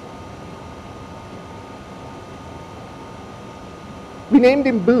 We named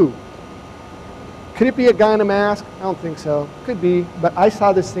him Boo. Could it be a guy in a mask? I don't think so. Could be, but I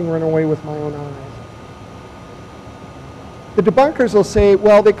saw this thing run away with my own eyes. The debunkers will say,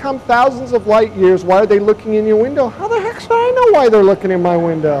 well, they come thousands of light years. Why are they looking in your window? How the heck should I know why they're looking in my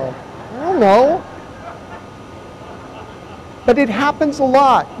window? I don't know. But it happens a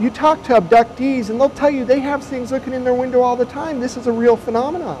lot. You talk to abductees, and they'll tell you they have things looking in their window all the time. This is a real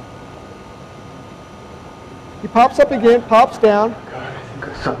phenomenon. He pops up again, pops down. God, I think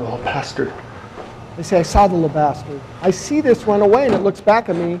I saw the little bastard. They say, I saw the little bastard. I see this run away, and it looks back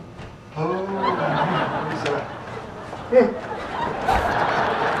at me. Oh, what is that?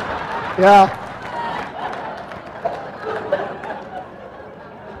 Yeah.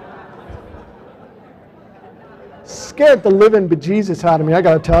 Scared the living bejesus out of me, I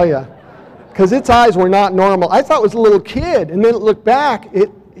gotta tell you. Because its eyes were not normal. I thought it was a little kid, and then it looked back.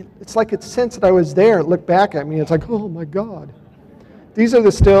 It's like it sensed that I was there. It looked back at me. It's like, oh my God. These are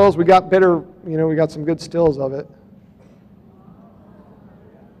the stills. We got better, we got some good stills of it.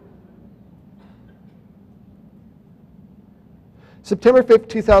 September 5th,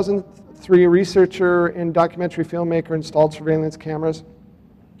 2003, a researcher and documentary filmmaker installed surveillance cameras.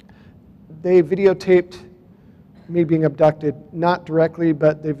 They videotaped me being abducted, not directly,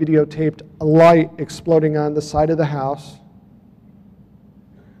 but they videotaped a light exploding on the side of the house.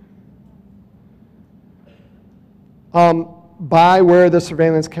 By where the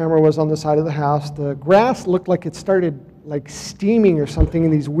surveillance camera was on the side of the house, the grass looked like it started like steaming or something,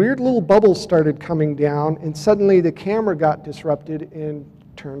 and these weird little bubbles started coming down, and suddenly the camera got disrupted and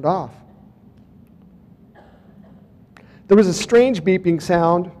turned off. There was a strange beeping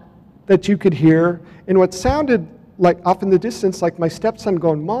sound that you could hear, and what sounded like off in the distance like my stepson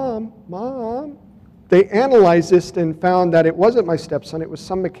going, Mom, Mom. They analyzed this and found that it wasn't my stepson, it was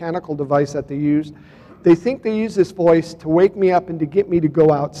some mechanical device that they used. They think they used this voice to wake me up and to get me to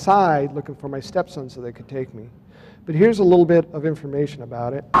go outside looking for my stepson so they could take me. But here's a little bit of information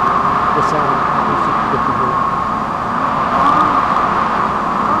about it. The sound.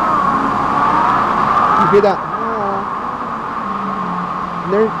 You hear that?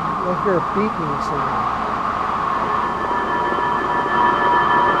 And there you'll hear a beeping sound.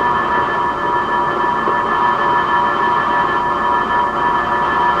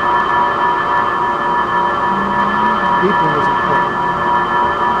 Beeping is important.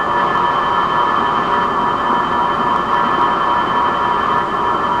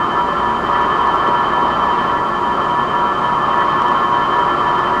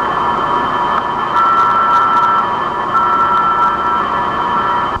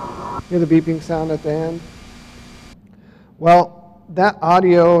 Hear the beeping sound at the end? Well, that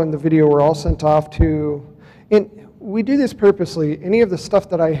audio and the video were all sent off to, and we do this purposely. Any of the stuff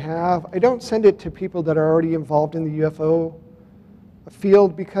that I have, I don't send it to people that are already involved in the UFO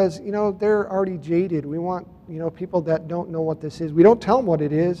field because, you know, they're already jaded. We want, you know, people that don't know what this is. We don't tell them what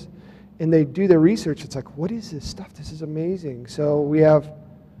it is, and they do their research. It's like, what is this stuff? This is amazing. So we have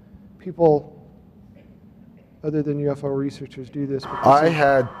people other than UFO researchers do this. I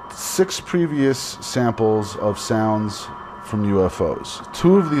had 6 previous samples of sounds from UFOs.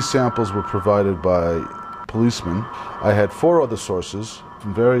 2 of these samples were provided by policemen. I had 4 other sources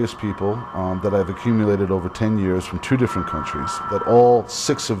from various people that I've accumulated over 10 years from 2 different countries, that all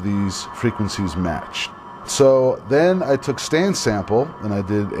 6 of these frequencies matched. So then I took Stan's sample and I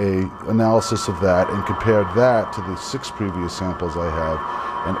did an analysis of that and compared that to the 6 previous samples I have,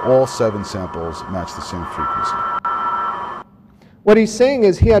 and all 7 samples match the same frequency. What he's saying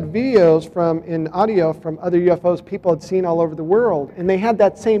is he had videos in audio from other UFOs people had seen all over the world, and they had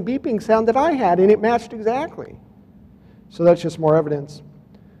that same beeping sound that I had, and it matched exactly. So that's just more evidence.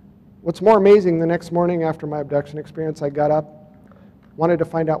 What's more amazing, the next morning after my abduction experience, I got up, wanted to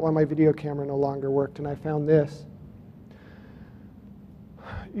find out why my video camera no longer worked, and I found this.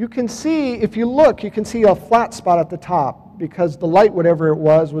 You can see, if you look, you can see a flat spot at the top because the light, whatever it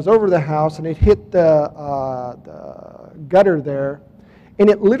was over the house, and it hit the gutter there, and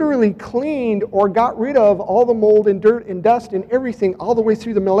it literally cleaned or got rid of all the mold and dirt and dust and everything all the way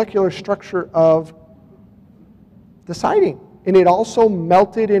through the molecular structure of the siding. And it also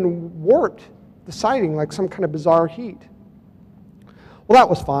melted and warped the siding like some kind of bizarre heat. Well, that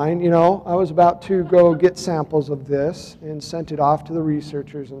was fine, you know. I was about to go get samples of this and sent it off to the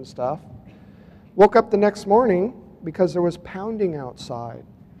researchers and stuff. Woke up the next morning because there was pounding outside.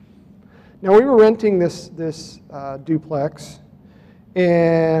 Now, we were renting this duplex,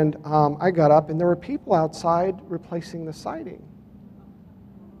 and I got up, and there were people outside replacing the siding.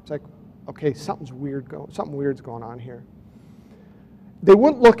 It's like, okay, something weird's going on here. They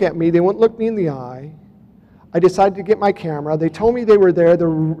wouldn't look at me. They wouldn't look me in the eye. I decided to get my camera. They told me they were there.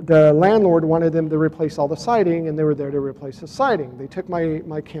 The landlord wanted them to replace all the siding, and they were there to replace the siding. They took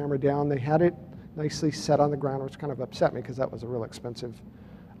my camera down. They had it nicely set on the ground, which kind of upset me because that was a real expensive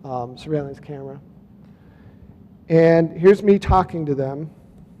surveillance camera. And here's me talking to them.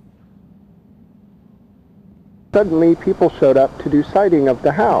 Suddenly, people showed up to do siding of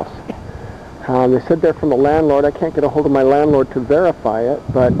the house. They said they're from the landlord. I can't get a hold of my landlord to verify it,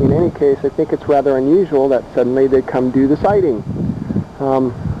 but in any case, I think it's rather unusual that suddenly they come do the siding.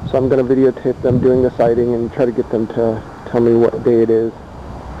 So I'm going to videotape them doing the siding and try to get them to tell me what day it is.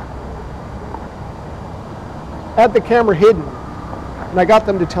 I had the camera hidden, and I got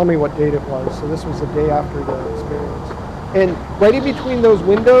them to tell me what date it was. So this was the day after the experience. And right in between those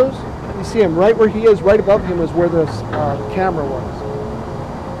windows, you see him right where he is, right above him is where the camera was.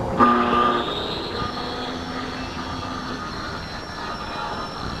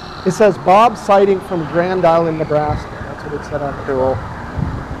 It says Bob Sighting from Grand Island, Nebraska. That's what it said on the cool.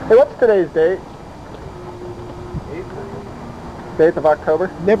 Hey, what's today's date? 8th of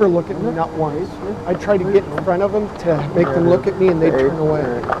October? Never look at me, not once. I try to get in front of them to make them look at me, and they turn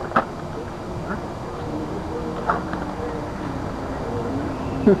away.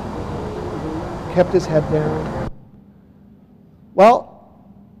 Kept his head down. Well,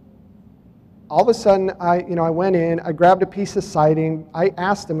 all of a sudden, I went in, I grabbed a piece of siding. I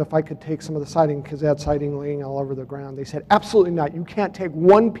asked them if I could take some of the siding because they had siding laying all over the ground. They said, absolutely not. You can't take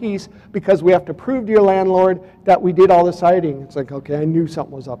one piece because we have to prove to your landlord that we did all the siding. It's like, okay, I knew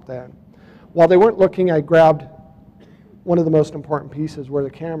something was up there. While they weren't looking, I grabbed one of the most important pieces where the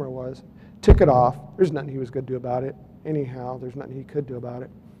camera was, took it off. There's nothing he was going to do about it. Anyhow, there's nothing he could do about it.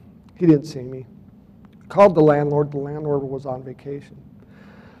 He didn't see me. Called the landlord. The landlord was on vacation.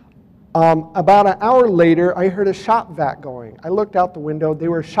 About an hour later, I heard a shop vac going. I looked out the window. They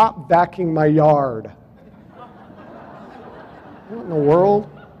were shop vacuuming my yard. What in the world?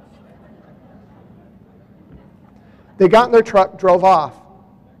 They got in their truck, drove off,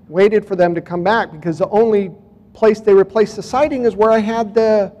 waited for them to come back because the only place they replaced the siding is where I had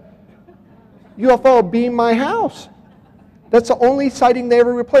the UFO beam my house. That's the only siding they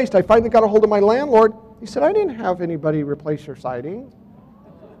ever replaced. I finally got a hold of my landlord. He said, I didn't have anybody replace your siding.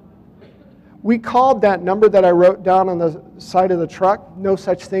 We called that number that I wrote down on the side of the truck. No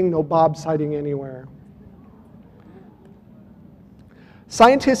such thing, no Bob siding anywhere.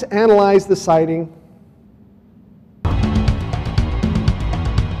 Scientists analyzed the siding.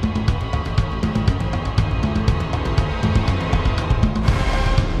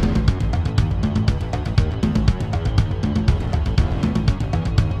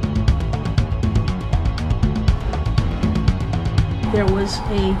 There was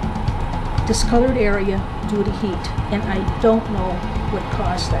a discolored area due to heat, and I don't know what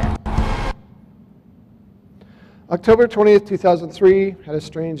caused that. October 20th, 2003, had a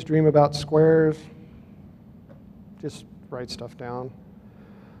strange dream about squares. Just write stuff down.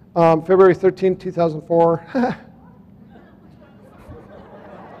 February 13th, 2004.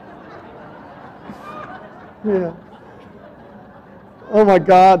 Yeah. Oh my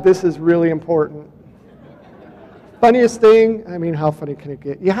God, this is really important. Funniest thing, I mean, how funny can it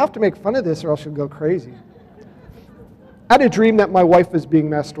get? You have to make fun of this or else you'll go crazy. I had a dream that my wife was being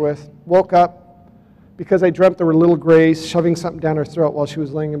messed with. Woke up because I dreamt there were little grays shoving something down her throat while she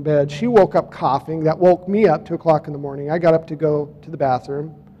was laying in bed. She woke up coughing. That woke me up 2 o'clock in the morning. I got up to go to the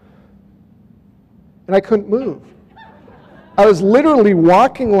bathroom, and I couldn't move. I was literally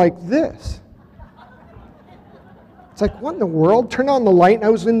walking like this. It's like, what in the world? Turn on the light, and I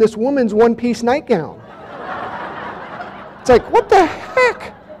was in this woman's one-piece nightgown. It's like, what the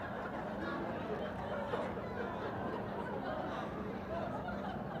heck?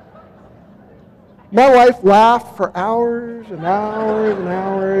 My wife laughed for hours and hours and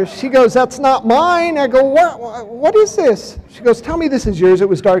hours. She goes, that's not mine. I go, what is this? She goes, tell me this is yours. It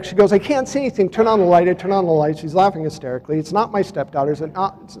was dark. She goes, I can't see anything. Turn on the light. I turn on the light. She's laughing hysterically. It's not my stepdaughter's.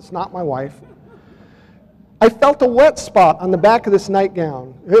 It's not my wife. I felt a wet spot on the back of this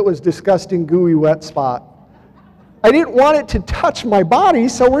nightgown. It was disgusting, gooey, wet spot. I didn't want it to touch my body,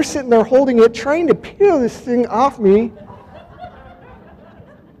 so we're sitting there holding it, trying to peel this thing off me.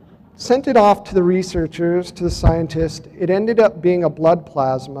 Sent it off to the researchers, to the scientists. It ended up being a blood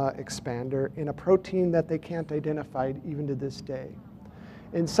plasma expander in a protein that they can't identify even to this day.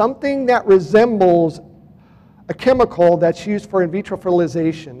 And something that resembles a chemical that's used for in vitro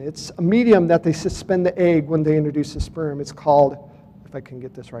fertilization. It's a medium that they suspend the egg when they introduce the sperm. It's called, if I can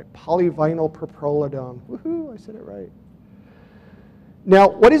get this right, polyvinyl propyridone. Woohoo, I said it right. Now,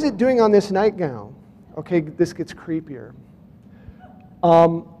 what is it doing on this nightgown? Okay, this gets creepier.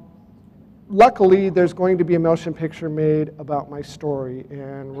 Luckily, there's going to be a motion picture made about my story,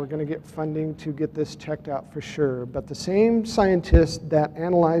 and we're going to get funding to get this checked out for sure. But the same scientist that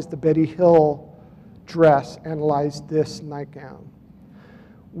analyzed the Betty Hill dress analyzed this nightgown.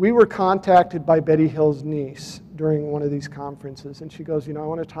 We were contacted by Betty Hill's niece during one of these conferences, and she goes, you know, I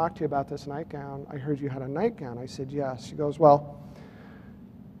want to talk to you about this nightgown. I heard you had a nightgown. I said, yes. She goes, well,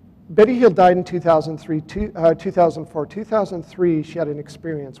 Betty Hill died in 2004. 2003, she had an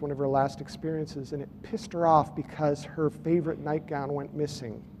experience, one of her last experiences, and it pissed her off because her favorite nightgown went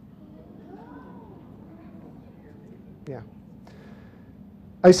missing. Yeah.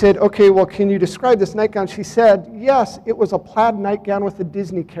 I said, okay, well, can you describe this nightgown? She said, yes, it was a plaid nightgown with a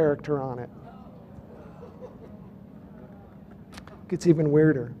Disney character on it. Gets even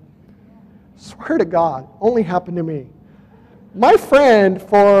weirder. Swear to God, only happened to me. My friend,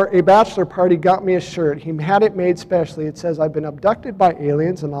 for a bachelor party, got me a shirt. He had it made specially. It says, I've been abducted by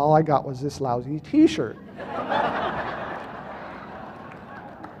aliens, and all I got was this lousy t-shirt.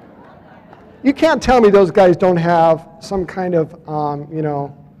 You can't tell me those guys don't have some kind of, you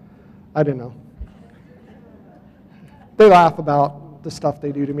know, I don't know. They laugh about the stuff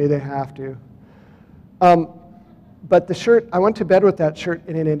they do to me. They have to. But the shirt, I went to bed with that shirt,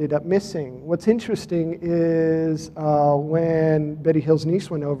 and it ended up missing. What's interesting is when Betty Hill's niece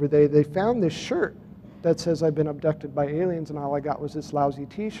went over, they found this shirt that says, I've been abducted by aliens, and all I got was this lousy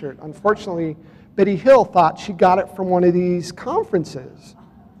t-shirt. Unfortunately, Betty Hill thought she got it from one of these conferences.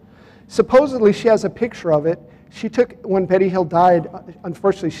 Supposedly, she has a picture of it. She took, when Betty Hill died,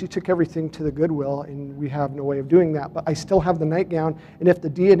 unfortunately, she took everything to the Goodwill, and we have no way of doing that. But I still have the nightgown, and if the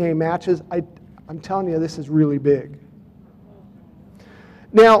DNA matches, I'm telling you, this is really big.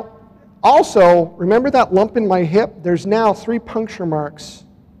 Now, also, remember that lump in my hip? There's now 3 puncture marks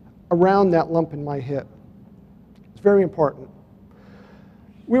around that lump in my hip. It's very important.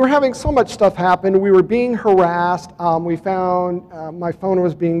 We were having so much stuff happen. We were being harassed. We found my phone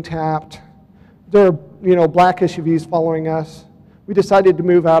was being tapped. There were, black SUVs following us. We decided to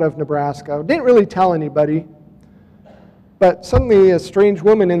move out of Nebraska. Didn't really tell anybody. But suddenly, a strange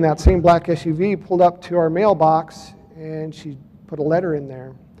woman in that same black SUV pulled up to our mailbox, and she put a letter in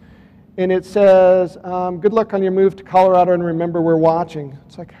there. And it says, good luck on your move to Colorado, and remember we're watching.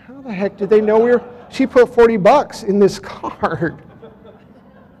 It's like, how the heck did they know we were? She put 40 bucks in this card.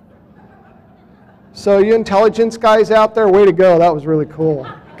 So you intelligence guys out there, way to go. That was really cool.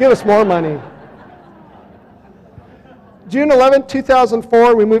 Give us more money. June 11,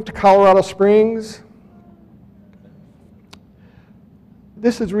 2004, we moved to Colorado Springs.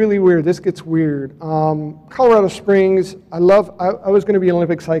 This is really weird. This gets weird. Colorado Springs, I was going to be an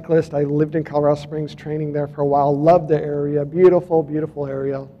Olympic cyclist. I lived in Colorado Springs, training there for a while. Loved the area. Beautiful, beautiful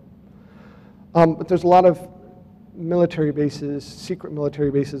area. But there's a lot of military bases, secret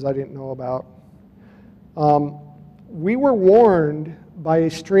military bases I didn't know about. We were warned by a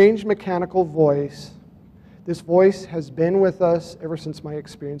strange mechanical voice. This voice has been with us ever since my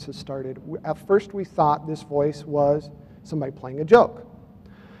experiences started. At first we thought this voice was somebody playing a joke.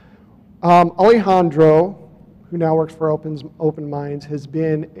 Alejandro, who now works for Open Minds, has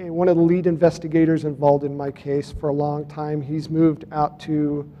been one of the lead investigators involved in my case for a long time. He's moved out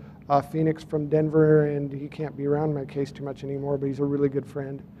to Phoenix from Denver, and he can't be around my case too much anymore, but he's a really good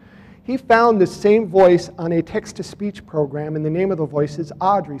friend. He found the same voice on a text-to-speech program, and the name of the voice is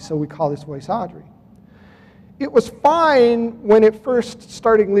Audrey, so we call this voice Audrey. It was fine when it first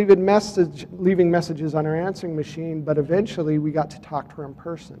started leaving messages on our answering machine, but eventually we got to talk to her in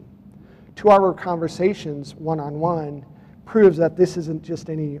person. 2-hour conversations, one-on-one, proves that this isn't just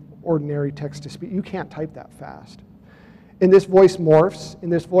any ordinary text-to-speech. You can't type that fast. And this voice morphs,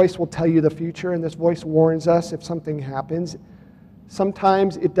 and this voice will tell you the future, and this voice warns us if something happens.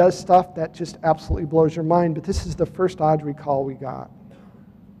 Sometimes it does stuff that just absolutely blows your mind, but this is the first Audrey call we got.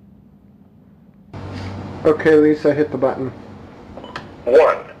 Okay, Lisa, hit the button.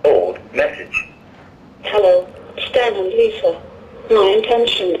 1 old message. Hello, Stan and Lisa. My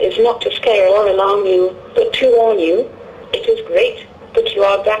intention is not to scare or alarm you, but to warn you. It is great that you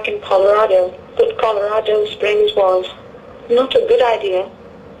are back in Colorado, but Colorado Springs was not a good idea.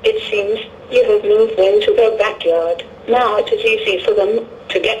 It seems you have moved into their backyard. Now it is easy for them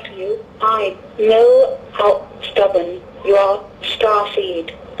to get to you. I know how stubborn you are,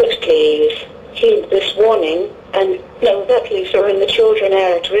 Starseed, but please heed this warning and know that Lisa and the children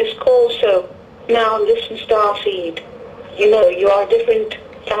are at risk also. Now listen, Starseed. You know you are different.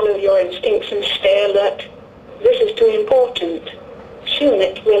 Follow your instincts and stay alert. This is too important. Soon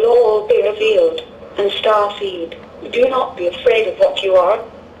it will all be revealed. And Starseed, do not be afraid of what you are.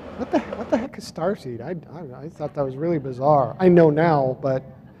 What the heck is Starseed? I thought that was really bizarre. I know now, but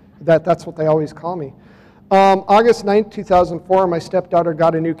that's what they always call me. August 9th, 2004, my stepdaughter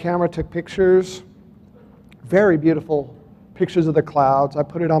got a new camera, took pictures. Very beautiful pictures of the clouds. I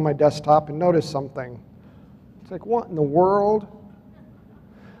put it on my desktop and noticed something. It's like, what in the world?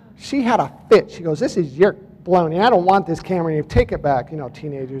 She had a fit. She goes, this is your baloney. I don't want this camera. You take it back. You know,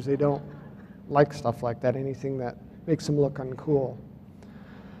 teenagers, they don't like stuff like that, anything that makes them look uncool.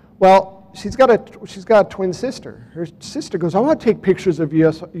 Well, she's got a twin sister. Her sister goes, I want to take pictures of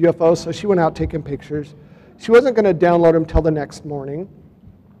UFOs, so she went out taking pictures. She wasn't going to download them till the next morning.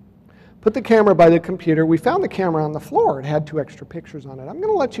 Put the camera by the computer. We found the camera on the floor. It had 2 extra pictures on it. I'm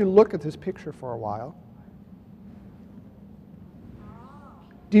going to let you look at this picture for a while.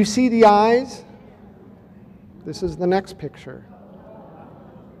 Do you see the eyes? This is the next picture.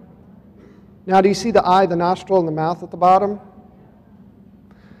 Now, do you see the eye, the nostril, and the mouth at the bottom?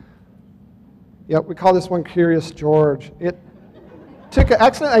 Yep, we call this one Curious George. It took an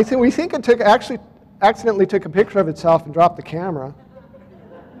accident. We think it accidentally took a picture of itself and dropped the camera.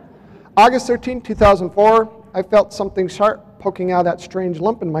 August 13, 2004, I felt something sharp poking out of that strange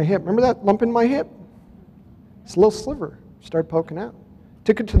lump in my hip. Remember that lump in my hip? It's a little sliver. Started poking out.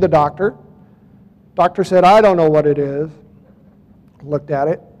 Took it to the doctor. Doctor said, I don't know what it is. Looked at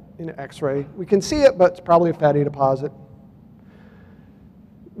it in an x-ray. We can see it, but it's probably a fatty deposit.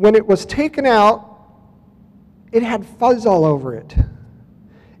 When it was taken out, it had fuzz all over it.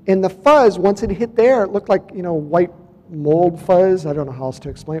 And the fuzz, once it hit there, it looked like, white mold fuzz. I don't know how else to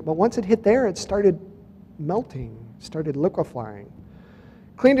explain it. But once it hit there, it started melting, started liquefying.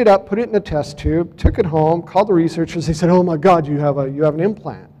 Cleaned it up, put it in a test tube, took it home, called the researchers. They said, oh my God, you have an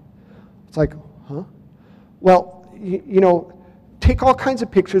implant. It's like, huh? Well, take all kinds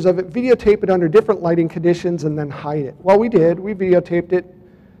of pictures of it, videotape it under different lighting conditions, and then hide it. Well, we did. We videotaped it,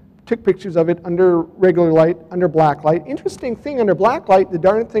 took pictures of it under regular light, under black light. Interesting thing, under black light, the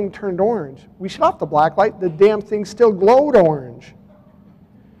darn thing turned orange. We shut off the black light, the damn thing still glowed orange.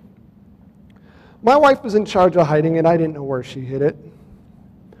 My wife was in charge of hiding it. I didn't know where she hid it.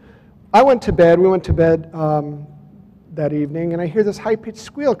 I went to bed. We went to bed that evening, and I hear this high-pitched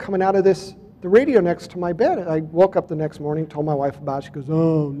squeal coming out of this the radio next to my bed. I woke up the next morning, told my wife about it. She goes,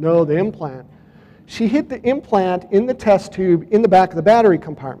 oh no, the implant. She hit the implant in the test tube in the back of the battery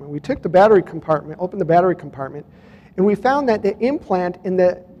compartment. We took the battery compartment, opened the battery compartment, and we found that the implant in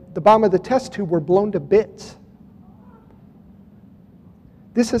the bottom of the test tube were blown to bits.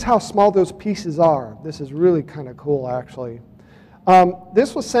 This is how small those pieces are. This is really kind of cool, actually.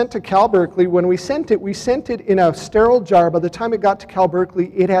 This was sent to Cal Berkeley. When we sent it in a sterile jar. By the time it got to Cal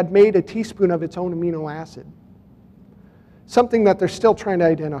Berkeley, it had made a teaspoon of its own amino acid, something that they're still trying to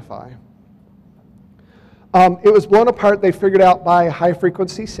identify. It was blown apart, they figured out, by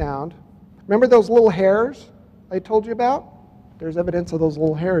high-frequency sound. Remember those little hairs I told you about? There's evidence of those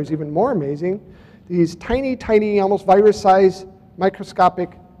little hairs. Even more amazing, these tiny, tiny, almost virus-sized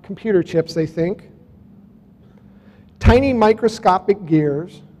microscopic computer chips, they think. Tiny microscopic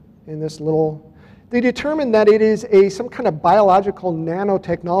gears in this little... They determined that it is some kind of biological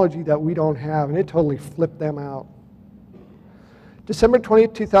nanotechnology that we don't have, and it totally flipped them out. December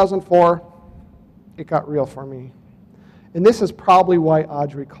 20th, 2004, it got real for me. And this is probably why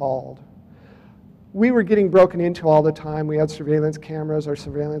Audrey called. We were getting broken into all the time. We had surveillance cameras. Our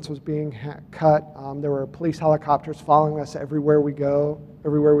surveillance was being cut. There were police helicopters following us everywhere we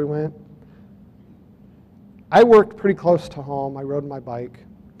went. I worked pretty close to home. I rode my bike.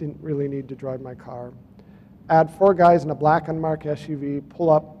 Didn't really need to drive my car. I had 4 guys in a black unmarked SUV pull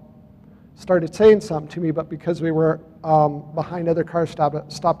up, started saying something to me, but because we were behind other cars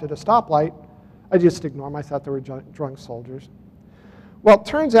stopped at a stoplight, I just ignored them. I thought they were drunk soldiers. Well, it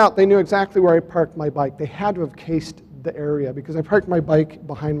turns out they knew exactly where I parked my bike. They had to have cased the area because I parked my bike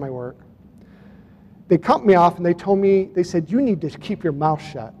behind my work. They cut me off and they told me, they said, you need to keep your mouth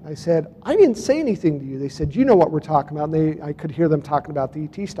shut. I said, I didn't say anything to you. They said, you know what we're talking about. And I could hear them talking about the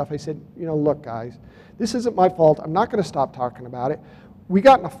ET stuff. I said, you know, look, guys, this isn't my fault. I'm not going to stop talking about it. We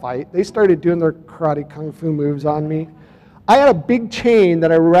got in a fight. They started doing their karate kung fu moves on me. I had a big chain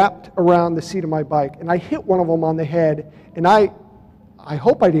that I wrapped around the seat of my bike, and I hit one of them on the head, and I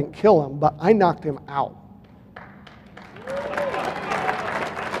hope I didn't kill him, but I knocked him out.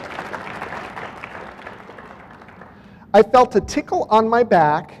 I felt a tickle on my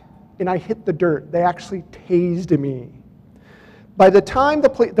back, and I hit the dirt. They actually tased me. By the time the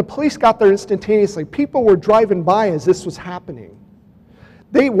police got there instantaneously, people were driving by as this was happening.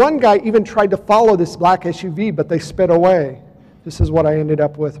 One guy even tried to follow this black SUV, but they sped away. This is what I ended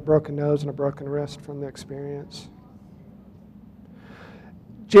up with, a broken nose and a broken wrist from the experience.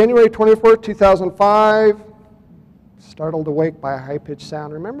 January 24th, 2005, startled awake by a high-pitched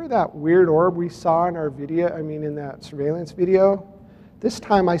sound. Remember that weird orb we saw in our video, in that surveillance video? This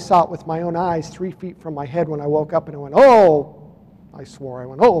time I saw it with my own eyes 3 feet from my head when I woke up, and I went, oh, I swore, I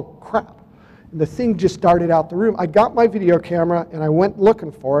went, oh, crap. And the thing just darted out the room. I got my video camera and I went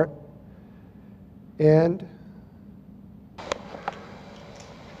looking for it. And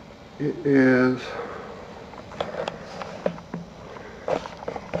it is,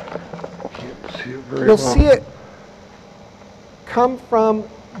 can't see it very well. You'll see it come from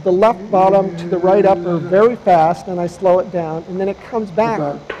the left bottom to the right upper very fast, and I slow it down, and then it comes back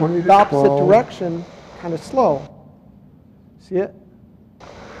the opposite direction, kind of slow. See it?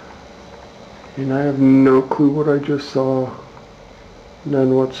 And I have no clue what I just saw.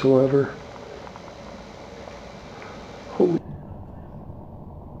 None whatsoever. Holy.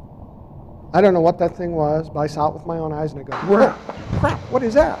 I don't know what that thing was, but I saw it with my own eyes and I go, oh, crap, what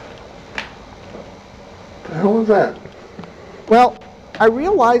is that? What the hell is that? Well, I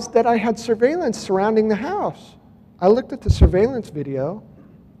realized that I had surveillance surrounding the house. I looked at the surveillance video,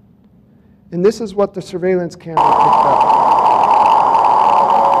 and this is what the surveillance camera picked up.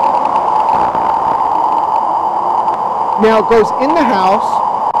 Now it goes in the house,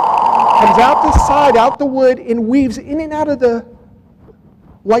 comes out the side, out the wood, and weaves in and out of the,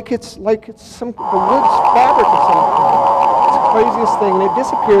 like it's the wood's fabric or something. It's the craziest thing, and it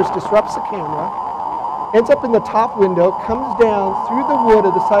disappears, disrupts the camera, ends up in the top window, comes down through the wood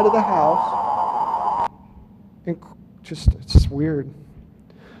of the side of the house, and it's just weird.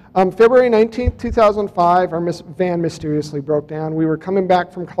 February 19th, 2005, our van mysteriously broke down. We were coming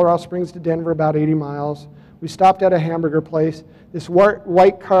back from Colorado Springs to Denver, about 80 miles. We stopped at a hamburger place. This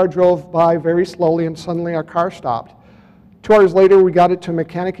white car drove by very slowly, and suddenly our car stopped. 2 hours later, we got it to a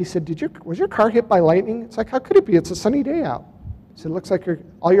mechanic. He said, was your car hit by lightning? It's like, how could it be? It's a sunny day out. He said, it looks like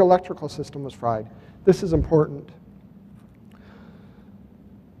all your electrical system was fried. This is important.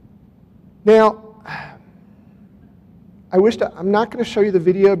 Now, I'm not going to show you the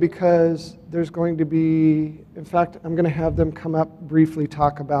video because there's going to be, in fact, I'm going to have them come up briefly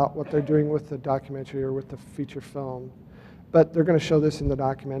talk about what they're doing with the documentary or with the feature film. but they're going to show this in the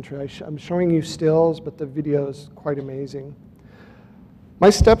documentary. I'm showing you stills, but the video is quite amazing. My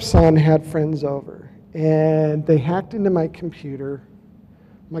stepson had friends over, and they hacked into my computer.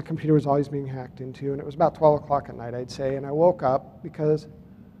 My computer was always being hacked into, and it was about 12 o'clock at night, I'd say, and I woke up because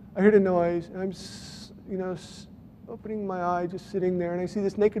I heard a noise, and I'm, opening my eye, just sitting there, and I see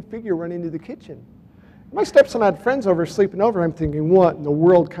this naked figure run into the kitchen. My stepson had friends over, sleeping over. I'm thinking, what in the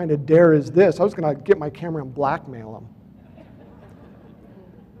world kind of dare is this? I was going to get my camera and blackmail him.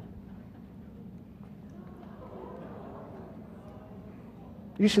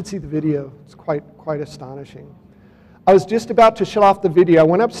 You should see the video. It's quite astonishing. I was just about to shut off the video. I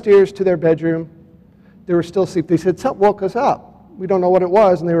went upstairs to their bedroom. They were still asleep. They said, something woke us up. We don't know what it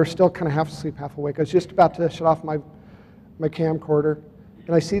was, and they were still kind of half asleep, half awake. I was just about to shut off my camcorder,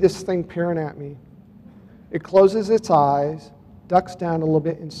 and I see this thing peering at me. It closes its eyes, ducks down a little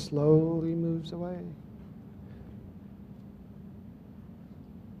bit, and slowly moves away.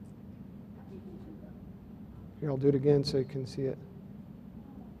 Here, I'll do it again so you can see it.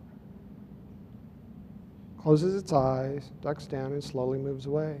 Closes its eyes, ducks down, and slowly moves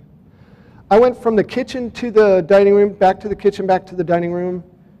away. I went from the kitchen to the dining room, back to the kitchen, back to the dining room.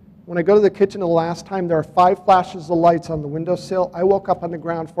 When I go to the kitchen the last time, there are 5 flashes of lights on the windowsill. I woke up on the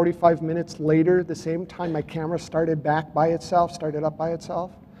ground 45 minutes later, the same time my camera started up by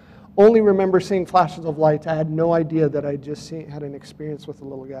itself. Only remember seeing flashes of lights. I had no idea that I just had an experience with a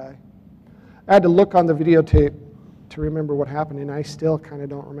little guy. I had to look on the videotape to remember what happened, and I still kind of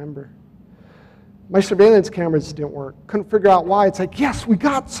don't remember. My surveillance cameras didn't work. Couldn't figure out why. It's like, yes, we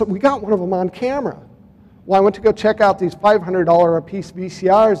got one of them on camera. Well, I went to go check out these $500 a piece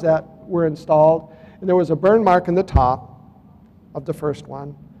VCRs that were installed, and there was a burn mark in the top of the first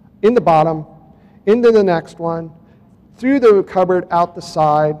one, in the bottom, into the next one, through the cupboard, out the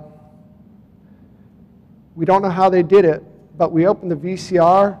side. We don't know how they did it, but we opened the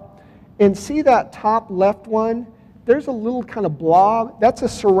VCR, and see that top left one? There's a little kind of blob. That's a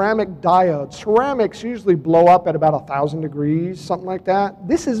ceramic diode. Ceramics usually blow up at about 1,000 degrees, something like that.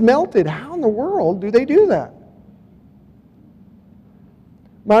 This is melted. How in the world do they do that?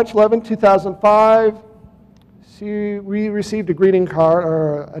 March 11, 2005, we received a greeting card,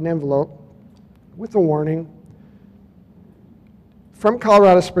 or an envelope, with a warning from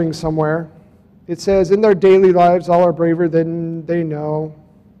Colorado Springs somewhere. It says, in their daily lives, all are braver than they know.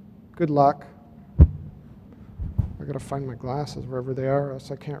 Good luck. I gotta find my glasses wherever they are,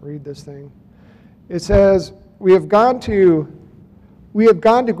 else I can't read this thing. It says, we have gone to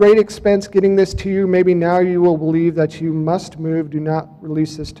great expense getting this to you. Maybe now you will believe that you must move. Do not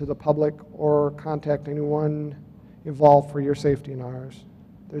release this to the public or contact anyone involved for your safety and ours.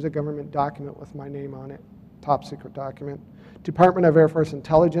 There's a government document with my name on it, top secret document. Department of Air Force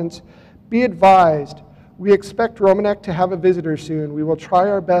Intelligence. Be advised, we expect Romanek to have a visitor soon. We will try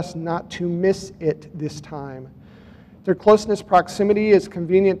our best not to miss it this time. Their closeness proximity is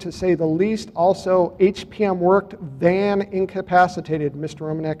convenient to say the least. Also, HPM worked, van incapacitated. Mr.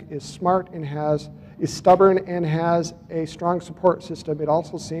 Romanek is smart and is stubborn and has a strong support system. It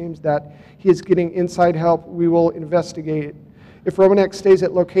also seems that he is getting inside help. We will investigate. If Romanek stays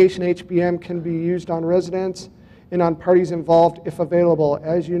at location, HPM can be used on residents and on parties involved if available.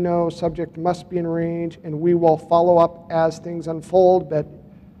 As you know, subject must be in range, and we will follow up as things unfold, but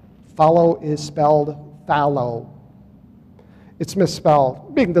follow is spelled fallow. It's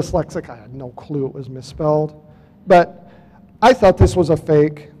misspelled. Being dyslexic, I had no clue it was misspelled. But I thought this was a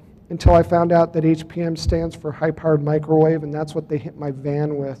fake until I found out that HPM stands for high-powered microwave, and that's what they hit my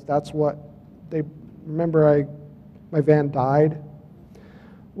van with. That's what they, remember my van died?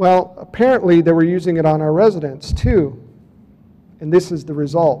 Well, apparently they were using it on our residents too, and this is the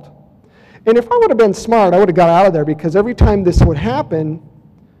result. And if I would have been smart, I would have got out of there, because every time this would happen,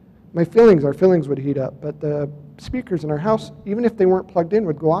 our feelings would heat up, but the speakers in our house, even if they weren't plugged in,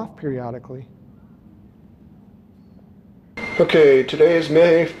 would go off periodically. Okay, today is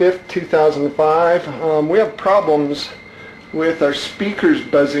May 5th, 2005. We have problems with our speakers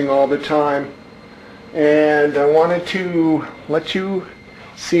buzzing all the time, and I wanted to let you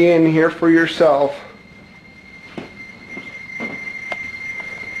see and hear for yourself.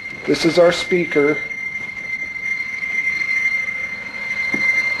 This is our speaker.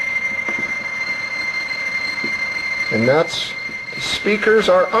 And that's, the speakers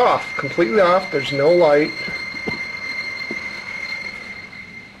are off, completely off. There's no light.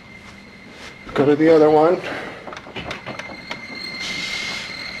 Go to the other one.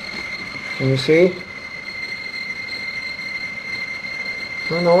 Can you see? I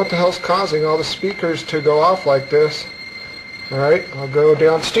don't know what the hell's causing all the speakers to go off like this. Alright, I'll go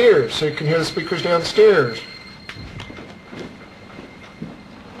downstairs so you can hear the speakers downstairs.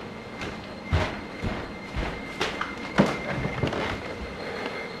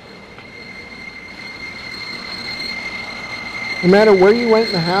 No matter where you went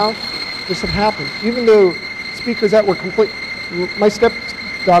in the house, this would happen. Even though speakers that were complete, my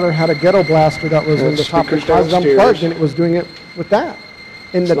stepdaughter had a ghetto blaster that was in the top of the closet unplugged, and it was doing it with that.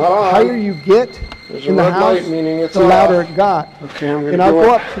 And the higher you get in the house, the louder it got. Okay, I'm going and I'll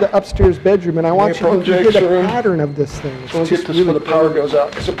go up to the upstairs bedroom, and I want you to hear the pattern of this thing. I want to get this where the power goes out,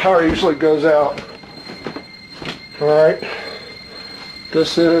 because the power usually goes out. All right.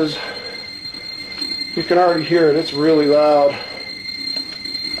 This is, you can already hear it. It's really loud.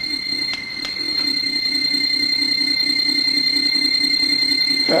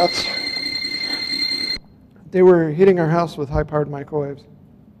 They were hitting our house with high-powered microwaves.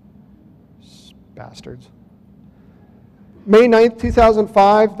 Bastards. May 9th,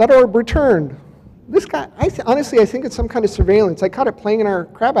 2005, that orb returned. This guy, honestly, I think it's some kind of surveillance. I caught it playing in our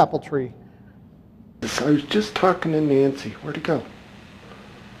crabapple tree. I was just talking to Nancy. Where'd it go?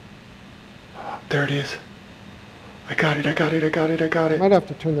 There it is. I got it. Might have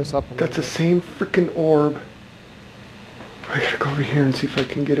to turn this up a little That's the same freaking orb. I gotta go over here and see if I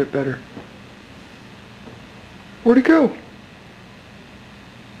can get it better. Where'd it go?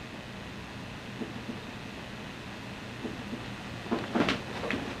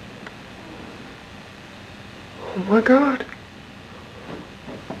 Oh my God.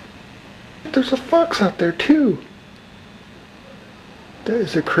 There's a fox out there too. That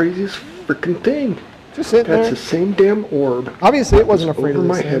is the craziest freaking thing. Just sitting That's there. the same damn orb. Obviously, it wasn't afraid of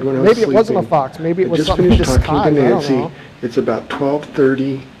my this head thing. when I was Maybe it wasn't a sleeping. fox. Maybe it was I just something in finished disguise. talking to I don't Nancy. know. It's about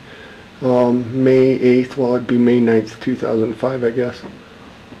 12:30, May 8th. Well, it'd be May 9th, 2005, I guess.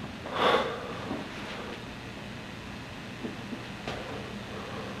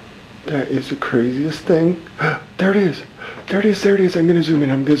 That is the craziest thing. There it is. There it is. There it is. I'm going to zoom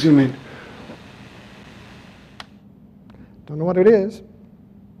in. Don't know what it is,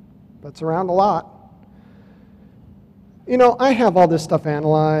 but it's around a lot. You know, I have all this stuff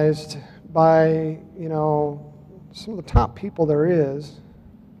analyzed by, you know, some of the top people there is.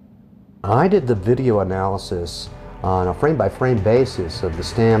 I did the video analysis on a frame-by-frame basis of the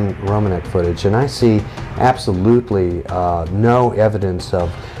Stan Romanek footage, and I see absolutely no evidence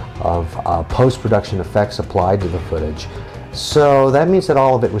of post-production effects applied to the footage. So that means that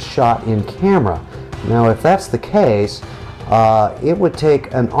all of it was shot in camera. Now, if that's the case, it would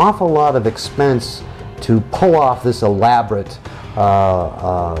take an awful lot of expense to pull off this elaborate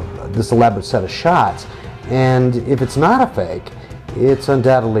set of shots. And if it's not a fake, it's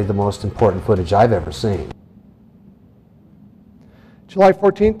undoubtedly the most important footage I've ever seen. July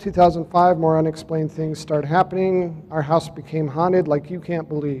 14th, 2005, more unexplained things start happening. Our house became haunted like you can't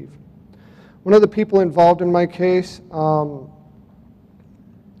believe. One of the people involved in my case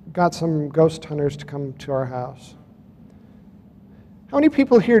got some ghost hunters to come to our house. How many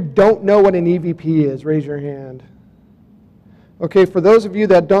people here don't know what an EVP is? Raise your hand. Okay, for those of you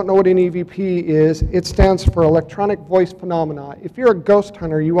that don't know what an EVP is, it stands for electronic voice phenomena. If you're a ghost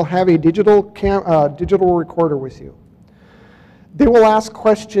hunter, you will have a digital recorder with you. They will ask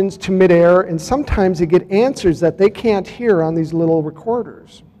questions to midair, and sometimes they get answers that they can't hear on these little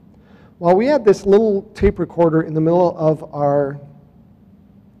recorders. Well, we had this little tape recorder in the middle of our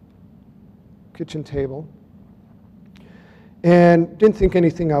kitchen table, and didn't think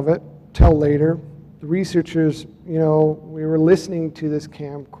anything of it till later. The researchers, you know, we were listening to this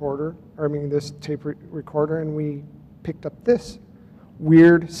this tape recorder, and we picked up this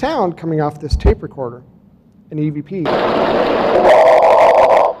weird sound coming off this tape recorder, an EVP.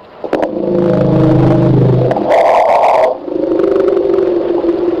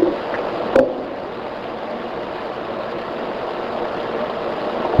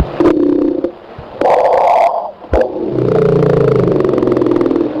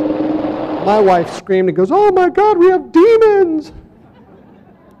 My wife screamed and goes, "Oh my God, we have demons!"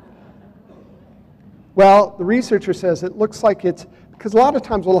 Well, the researcher says it looks like it's, because a lot of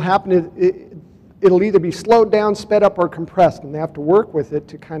times what will happen is it'll either be slowed down, sped up, or compressed, and they have to work with it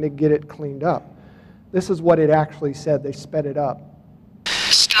to kind of get it cleaned up. This is what it actually said. They sped it up.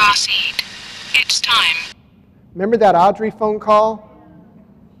 Starseed, it's time. Remember that Audrey phone call?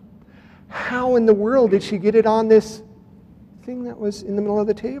 How in the world did she get it on this thing that was in the middle of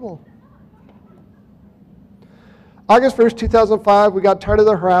the table? August 1st, 2005, we got tired of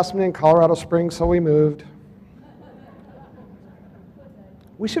the harassment in Colorado Springs, so we moved.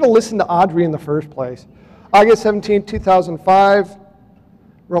 We should have listened to Audrey in the first place. August 17th, 2005,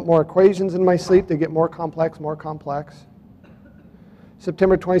 wrote more equations in my sleep. They get more complex, more complex.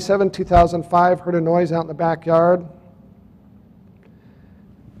 September 27, 2005, heard a noise out in the backyard.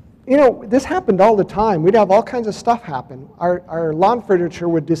 You know, this happened all the time. We'd have all kinds of stuff happen. Our lawn furniture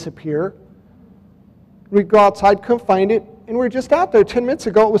would disappear. We'd go outside, couldn't find it, And we were just out there 10 minutes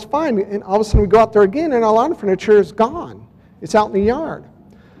ago, it was fine. And all of a sudden we go out there again and our lawn furniture is gone. It's out in the yard.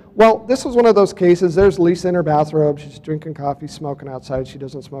 Well, this was one of those cases. There's Lisa in her bathrobe. She's drinking coffee, smoking outside. She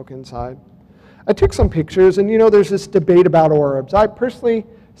doesn't smoke inside. I took some pictures, and you know, there's this debate about orbs. I personally,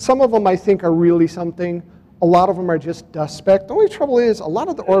 some of them I think are really something. A lot of them are just dust speck. The only trouble is, a lot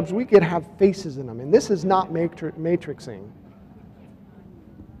of the orbs we get have faces in them, and this is not matrixing.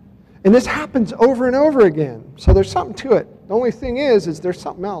 And this happens over and over again. So there's something to it. The only thing is there's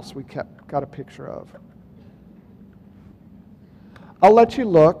something else we got a picture of. I'll let you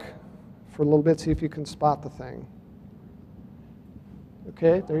look for a little bit, see if you can spot the thing.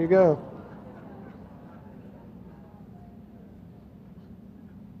 Okay, there you go.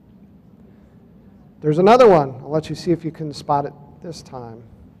 There's another one. I'll let you see if you can spot it this time.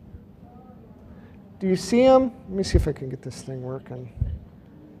 Do you see them? Let me see if I can get this thing working.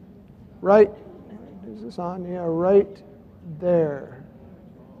 Right, is this on? Yeah, right there.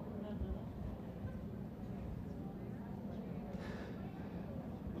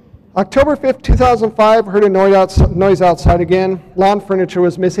 October 5th, 2005, heard a noise outside again. Lawn furniture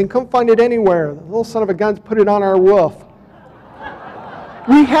was missing. Couldn't find it anywhere. The little son of a gun put it on our roof.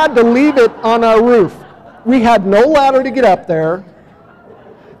 We had to leave it on our roof. We had no ladder to get up there.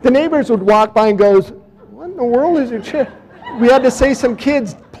 The neighbors would walk by and goes, what in the world is your chair? We had to say some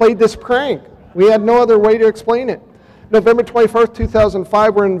kids played this prank. We had no other way to explain it. November 21st,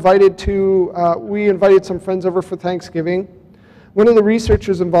 2005, we invited some friends over for Thanksgiving. One of the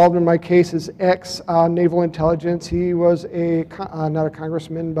researchers involved in my case is ex-naval intelligence. He was not a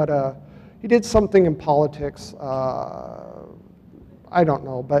congressman, but he did something in politics. I don't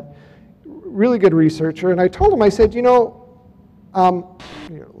know, but really good researcher. And I told him, I said, you know,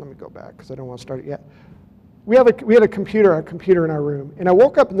 here, let me go back because I don't want to start it yet. We had a computer in our room, and I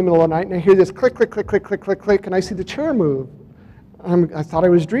woke up in the middle of the night and I hear this click, click, click, click, click, click, click, and I see the chair move. I thought I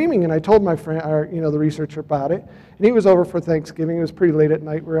was dreaming, and I told my friend, the researcher about it, and he was over for Thanksgiving. It was pretty late at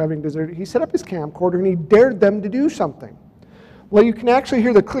night. We were having dessert. He set up his camcorder, and he dared them to do something. Well, you can actually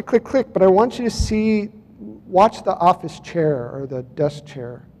hear the click, click, click, but I want you to watch the office chair or the desk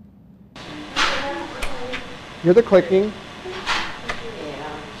chair. Hear the clicking.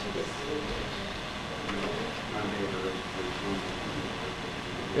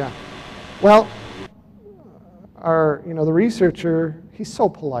 Yeah. Well, the researcher, he's so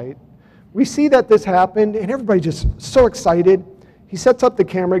polite. We see that this happened, and everybody just so excited. He sets up the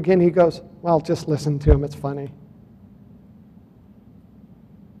camera again. He goes, well, just listen to him. It's funny.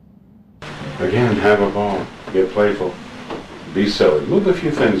 Again, have a ball. Get playful. Be silly. Move a few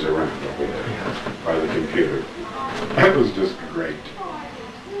things around over there by the computer. That was just great.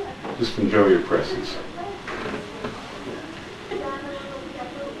 Just enjoy your presence.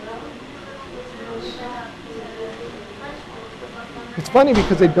 It's funny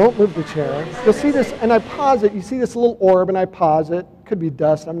because they don't move the chair. You'll see this, and I pause it. You see this little orb, and I pause it. Could be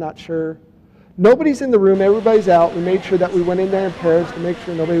dust, I'm not sure. Nobody's in the room, everybody's out. We made sure that we went in there in pairs to make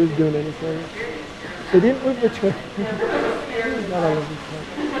sure nobody was doing anything. They didn't move the chair.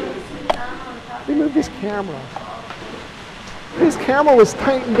 They moved his camera. His camera was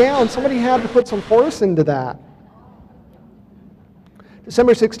tightened down. Somebody had to put some force into that.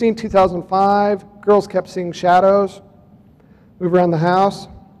 December 16, 2005, girls kept seeing shadows move around the house.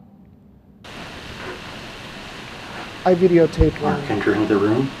 I videotaped one. Enter another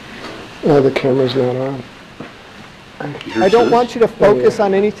room. The camera's not on. I don't want you to focus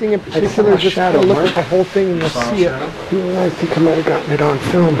on anything in particular. Just kind of look at the whole thing and you'll see it. I think I might have gotten it on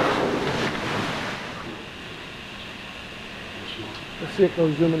film. You'll see it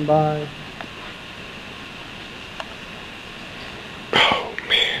go zooming by. Oh,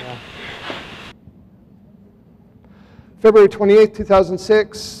 man. Yeah. February 28th,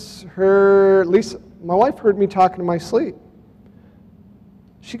 2006, my wife heard me talking in my sleep.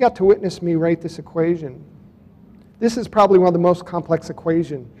 She got to witness me write this equation. This is probably one of the most complex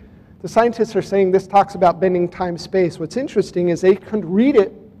equations. The scientists are saying this talks about bending time-space. What's interesting is they couldn't read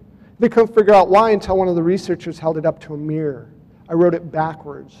it. They couldn't figure out why until one of the researchers held it up to a mirror. I wrote it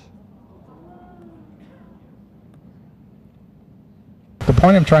backwards. The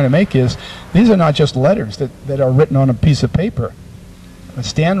point I'm trying to make is these are not just letters that are written on a piece of paper.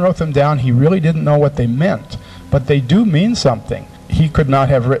 Stan wrote them down. He really didn't know what they meant, but they do mean something. He could not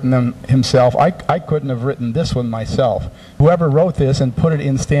have written them himself. I couldn't have written this one myself. Whoever wrote this and put it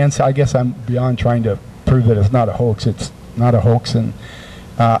in Stan's, I guess I'm beyond trying to prove that it's not a hoax. It's not a hoax, and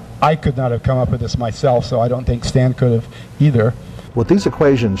I could not have come up with this myself, so I don't think Stan could have either. What these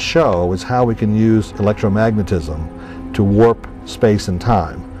equations show is how we can use electromagnetism to warp space and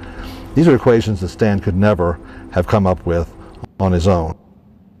time. These are equations that Stan could never have come up with on his own.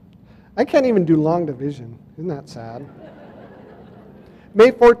 I can't even do long division. Isn't that sad?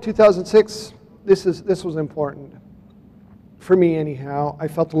 May 4th, 2006, this was important. For me, anyhow. I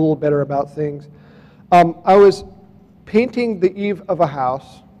felt a little better about things. I was painting the eave of our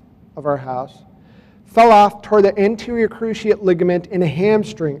house, fell off, tore the anterior cruciate ligament in a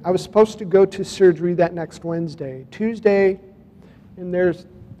hamstring. I was supposed to go to surgery that next Wednesday. Tuesday, and there's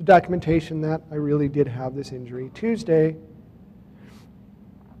the documentation that I really did have this injury. Tuesday,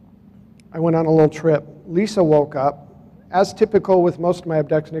 I went on a little trip. Lisa woke up. As typical with most of my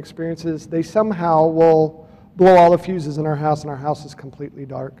abduction experiences, they somehow will blow all the fuses in our house, and our house is completely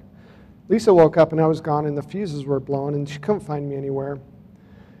dark. Lisa woke up, and I was gone, and the fuses were blown, and she couldn't find me anywhere.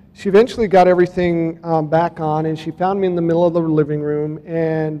 She eventually got everything back on, and she found me in the middle of the living room,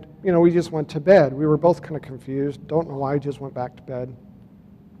 and we just went to bed. We were both kind of confused. Don't know why, just went back to bed.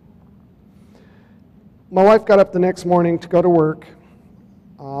 My wife got up the next morning to go to work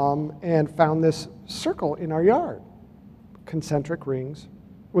and found this circle in our yard, concentric rings.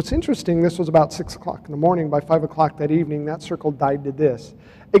 What's interesting, this was about 6 o'clock in the morning. By 5 o'clock that evening, that circle died to this.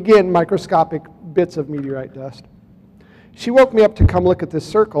 Again, microscopic bits of meteorite dust. She woke me up to come look at this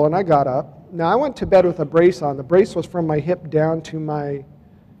circle, and I got up. Now, I went to bed with a brace on. The brace was from my hip down to my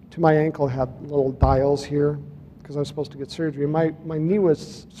ankle. It had little dials here because I was supposed to get surgery. My knee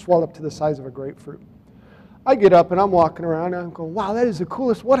was swelled up to the size of a grapefruit. I get up, and I'm walking around, and I'm going, wow, that is the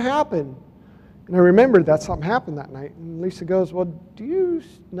coolest. What happened? And I remembered that something happened that night. And Lisa goes, well, do you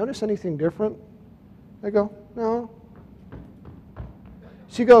notice anything different? I go, no.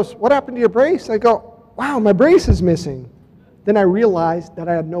 She goes, what happened to your brace? I go, wow, my brace is missing. Then I realized that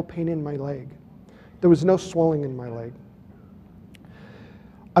I had no pain in my leg. There was no swelling in my leg.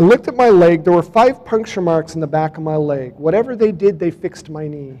 I looked at my leg. There were 5 puncture marks in the back of my leg. Whatever they did, they fixed my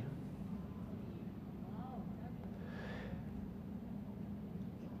knee.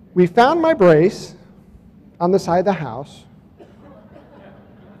 We found my brace on the side of the house.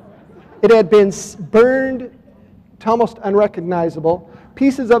 It had been burned to almost unrecognizable.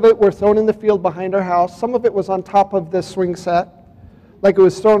 Pieces of it were thrown in the field behind our house. Some of it was on top of the swing set, like it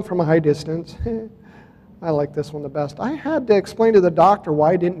was thrown from a high distance. I like this one the best. I had to explain to the doctor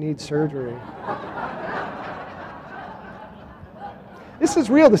why I didn't need surgery. This is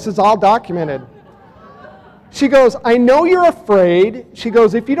real. This is all documented. She goes, I know you're afraid. She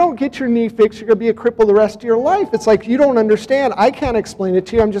goes, if you don't get your knee fixed, you're going to be a cripple the rest of your life. It's like, you don't understand. I can't explain it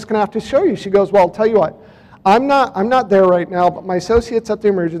to you. I'm just going to have to show you. She goes, well, I'll tell you what. I'm not there right now, but my associate's at the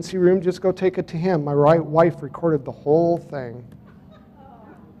emergency room. Just go take it to him. My wife recorded the whole thing.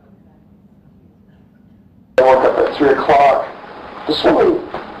 I woke up at 3 o'clock. The swelling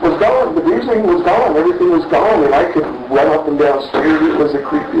was gone. The bruising was gone. Everything was gone, and I could run up and down stairs. It was the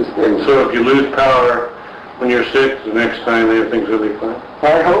creepiest thing. So if you lose power when you're sick, the next time everything's really fine?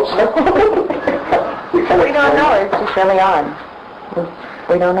 I hope so. We don't know. It's just early on.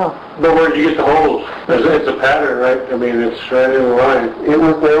 We don't know. But where did you get the holes? It's a pattern, right? I mean, it's right in the line. It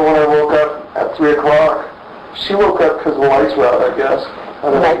was there when I woke up at 3 o'clock. She woke up because the lights were out, I guess.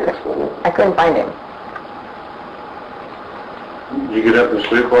 I couldn't find him. You get up and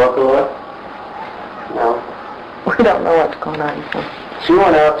sleepwalk a lot? No. We don't know what's going on. So. She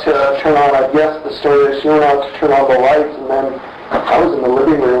went out to turn on, I guess the story is she went out to turn on the lights, and then I was in the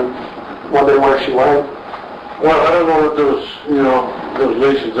living room wondering where she went. Well, I don't know what those, those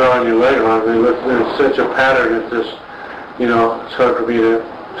lesions are on your leg, I mean, there's such a pattern that this, it's hard for me to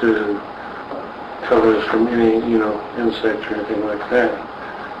cover this from any, insects or anything like that.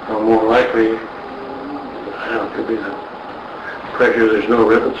 More likely, it could be the pressure, there's no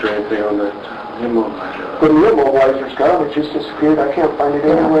rivets or anything on that immobilizer. The immobilizer's gone, it just disappeared. I can't find it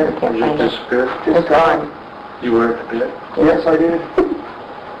anywhere. It just disappeared? It's gone. You were at bed? Yes, I did.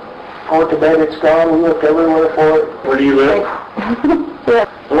 I went to bed, it's gone. We looked everywhere for it. Where do you live? I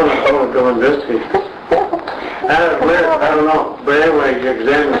want to go investigate. I don't know. But anyway, your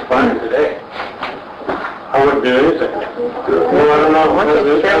exam is fine today. I wouldn't do anything. Well, I don't know.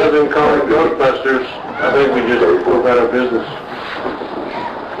 Other than calling Ghostbusters, I think we just go about our business.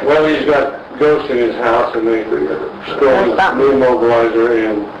 Well, he's got ghosts in his house, and they stole his immobilizer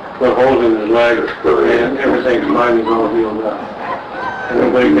and put holes in his leg, and everything's fine. He's all healed up. And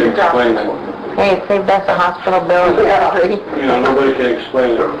nobody can explain it. Hey, it saved us a hospital bill. Nobody can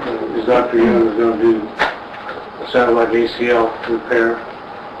explain it. His Dr. Young is going to do, it sounded like ACL repair.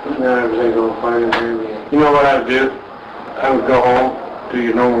 Now everything's all fine and dandy. You know what I would do? I would go home, do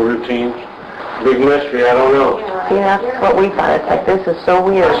your normal routines. Big mystery, I don't know. See, that's what we thought. It's like, this is so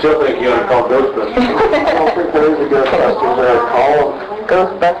weird. I still think you ought to call Ghostbusters. I don't think there is a Ghostbusters. I'd call them.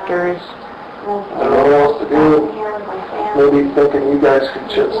 Ghostbusters. I don't know what else to do. maybe thinking you guys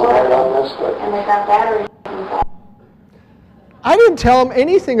could shed some light on this, but... And they got batteries. I didn't tell him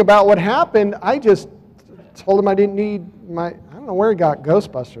anything about what happened. I just told him I didn't need my, I don't know where he got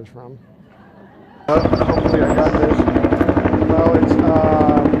Ghostbusters from. Hopefully I got this. Well, it's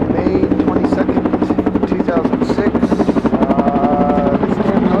May 22nd, 2006.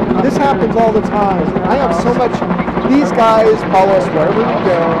 This happens all the time. I have so much, these guys follow us wherever we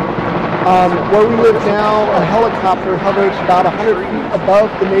go. Where we live now, a helicopter hovers about 100 feet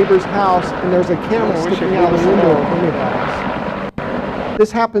above the neighbor's house, and there's a camera sticking out the window of the house.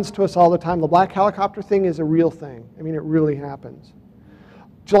 This happens to us all the time. The black helicopter thing is a real thing. I mean, it really happens.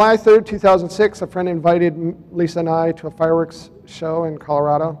 July 3rd, 2006, a friend invited Lisa and I to a fireworks show in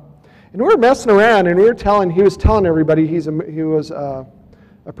Colorado. And we were messing around, and he was telling everybody he was a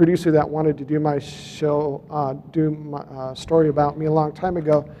producer that wanted to do my show, do my story about me a long time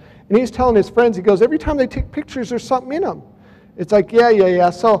ago. And he's telling his friends, he goes, every time they take pictures, there's something in them. It's like, yeah.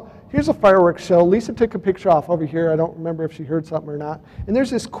 So here's a fireworks show. Lisa took a picture off over here. I don't remember if she heard something or not. And there's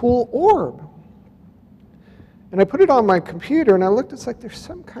this cool orb. And I put it on my computer, and I looked, it's like there's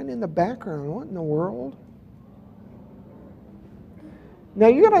some kind in the background. What in the world? Now,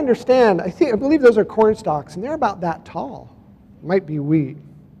 you got to understand, I believe those are corn stalks, and they're about that tall. Might be wheat.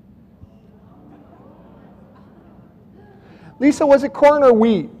 Lisa, was it corn or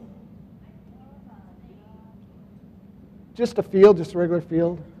wheat? Just a field, just a regular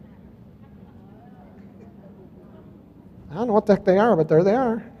field? I don't know what the heck they are, but there they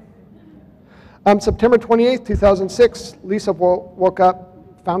are. September 28th, 2006, Lisa woke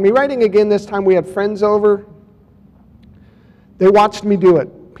up, found me writing again. This time we had friends over. They watched me do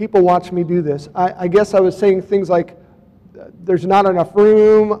it. People watched me do this. I guess I was saying things like, there's not enough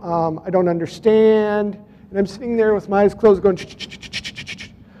room, I don't understand, and I'm sitting there with my eyes closed going,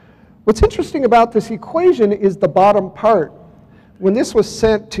 What's interesting about this equation is the bottom part. When this was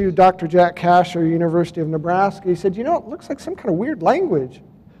sent to Dr. Jack Kasher, University of Nebraska, he said, you know, it looks like some kind of weird language.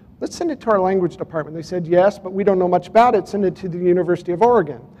 Let's send it to our language department. They said, yes, but we don't know much about it. Send it to the University of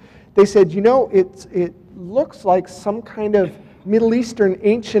Oregon. They said, you know, it looks like some kind of Middle Eastern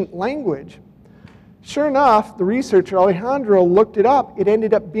ancient language. Sure enough, the researcher, Alejandro, looked it up. It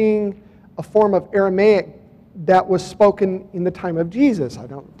ended up being a form of Aramaic that was spoken in the time of Jesus. I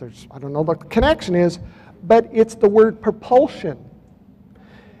don't know what the connection is, but it's the word propulsion.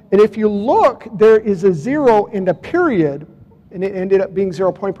 And if you look, there is a zero and a period, and it ended up being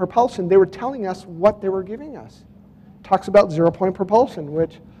 0-point propulsion. They were telling us what they were giving us. It talks about 0-point propulsion,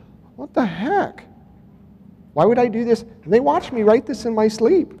 which, what the heck? Why would I do this? And they watched me write this in my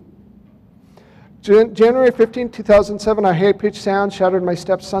sleep. January 15, 2007, a high-pitched sound shattered my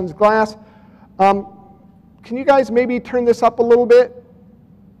stepson's glass. Can you guys maybe turn this up a little bit?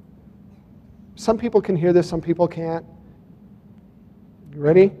 Some people can hear this, some people can't. You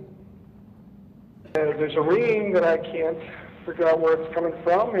ready? There's a ringing that I can't figure out where it's coming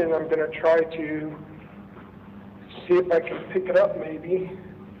from, and I'm going to try to see if I can pick it up maybe.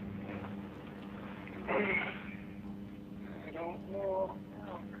 I don't know.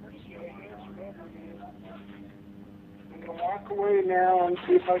 I'm going to walk away now and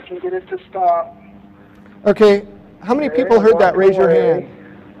see if I can get it to stop. Okay, how many people heard that? Raise your hand.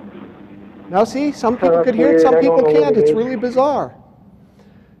 Now see, some people could hear it, some people can't. It's really bizarre.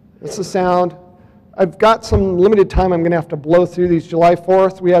 It's the sound. I've got some limited time. I'm going to have to blow through these. July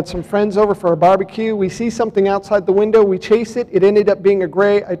 4th, we had some friends over for a barbecue. We see something outside the window. We chase it. It ended up being a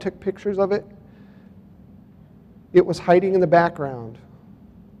gray. I took pictures of it. It was hiding in the background.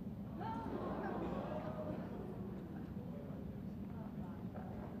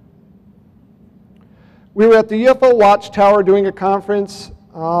 We were at the UFO Watchtower doing a conference.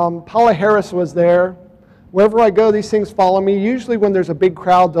 Paula Harris was there. Wherever I go, these things follow me. Usually when there's a big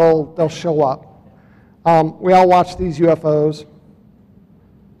crowd, they'll show up. We all watch these UFOs.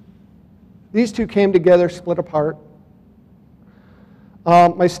 These two came together, split apart.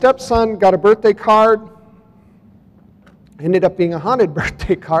 My stepson got a birthday card. Ended up being a haunted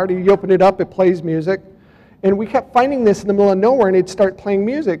birthday card. You open it up, it plays music. And we kept finding this in the middle of nowhere, and it'd start playing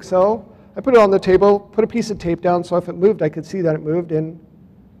music. So I put it on the table, put a piece of tape down, so if it moved, I could see that it moved, and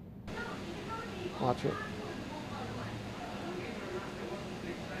watch it.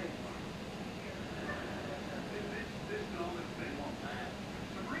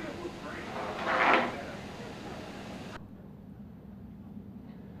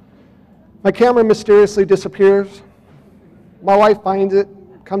 My camera mysteriously disappears. My wife finds it,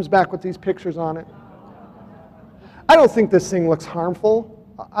 comes back with these pictures on it. I don't think this thing looks harmful.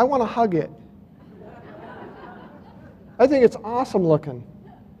 I want to hug it. I think it's awesome looking.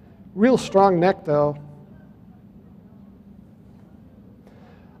 Real strong neck, though.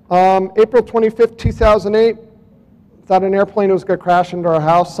 April 25th, 2008, thought an airplane was going to crash into our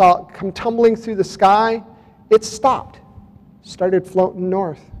house, saw it come tumbling through the sky. It stopped, started floating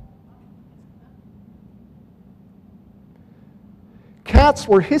north. Cats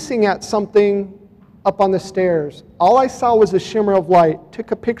were hissing at something up on the stairs. All I saw was a shimmer of light.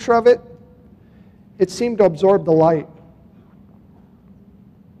 Took a picture of it. It seemed to absorb the light.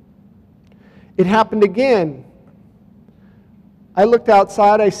 It happened again. I looked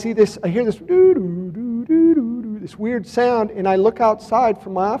outside, I hear this doo-doo-doo-doo-doo-doo, this weird sound, and I look outside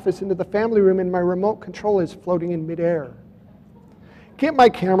from my office into the family room, and my remote control is floating in midair. Get my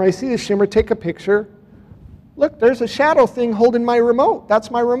camera, I see the shimmer, take a picture. Look, there's a shadow thing holding my remote. That's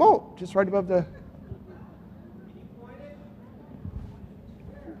my remote, just right above the...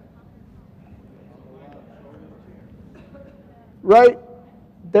 Right,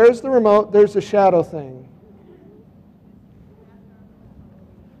 there's the remote, there's the shadow thing.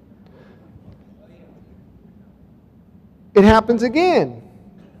 It happens again.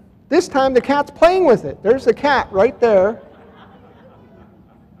 This time the cat's playing with it. There's the cat right there.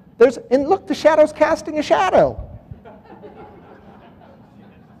 And look, the shadow's casting a shadow.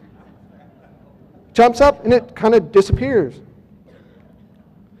 Jumps up and it kind of disappears.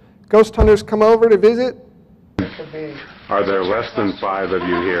 Ghost hunters come over to visit. Are there less than 5 of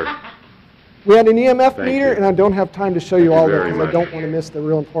you here? We had an EMF meter, you. and I don't have time to show you all of it because I don't want to miss the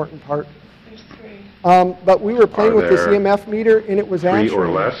real important part. But we were playing with this EMF meter, and it was 3 answering or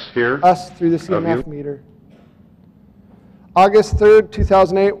less here us through this EMF meter. August 3rd,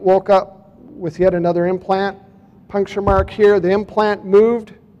 2008, woke up with yet another implant. Puncture mark here. The implant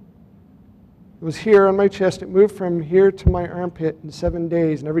moved. It was here on my chest. It moved from here to my armpit in 7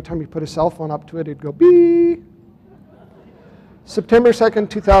 days, and every time you put a cell phone up to it, it'd go beep. September 2nd,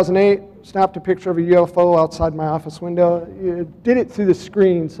 2008, snapped a picture of a UFO outside my office window. It did it through the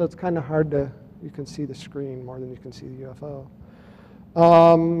screen, so it's kind of hard to, you can see the screen more than you can see the UFO.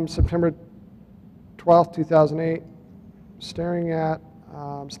 September 12th, 2008, staying at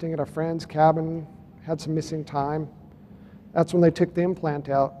a friend's cabin, had some missing time. That's when they took the implant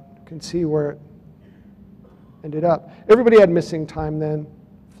out. You can see where it ended up. Everybody had missing time then,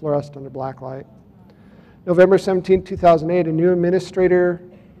 fluoresced under black light. November 17, 2008, a new administrator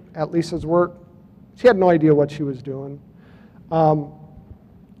at Lisa's work. She had no idea what she was doing.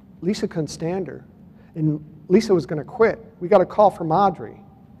 Lisa couldn't stand her, and Lisa was going to quit. We got a call from Audrey.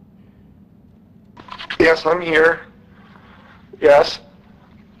 Yes, I'm here. Yes.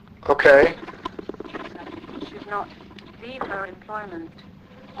 Okay. She should not leave her employment.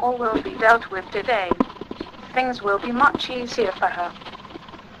 All will be dealt with today. Things will be much easier for her.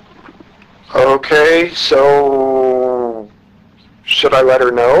 Okay, so should I let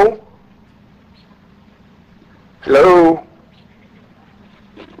her know? Hello?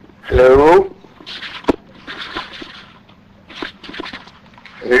 Hello?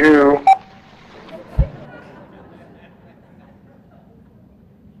 Hello?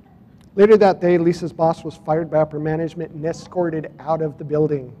 Later that day, Lisa's boss was fired by upper management and escorted out of the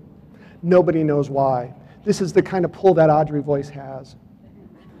building. Nobody knows why. This is the kind of pull that Audrey voice has.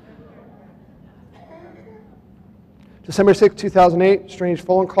 December 6, 2008, strange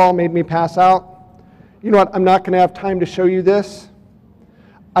phone call made me pass out. You know what, I'm not going to have time to show you this.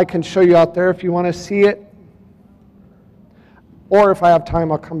 I can show you out there if you want to see it. Or if I have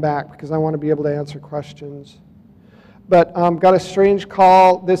time, I'll come back because I want to be able to answer questions. But got a strange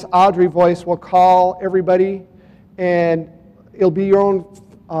call. This Audrey voice will call everybody, and it'll be your own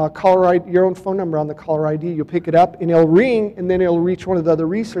caller ID, your own phone number on the caller ID. You'll pick it up, and it'll ring, and then it'll reach one of the other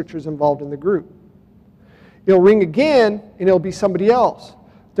researchers involved in the group. It'll ring again, and it'll be somebody else.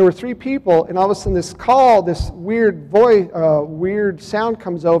 There were 3 people, and all of a sudden this call, this weird voice, weird sound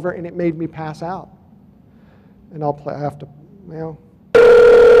comes over, and it made me pass out. And I'll play. I have to, well,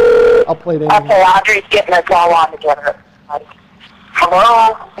 I'll play it anyway. Okay, Audrey's getting us all on together.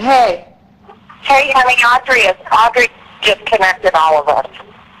 Hello? Hey. Hey, honey, Audrey just connected all of us.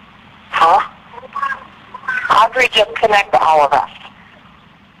 Huh? Audrey just connected all of us.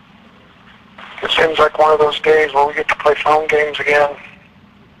 It seems like one of those days where we get to play phone games again.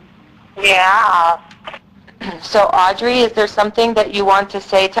 Yeah. So, Audrey, is there something that you want to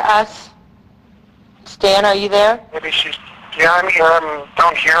say to us? Stan, are you there? Maybe she's... Yeah, I'm here. I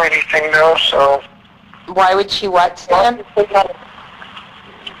don't hear anything, though, so... Why would she what, Stan? I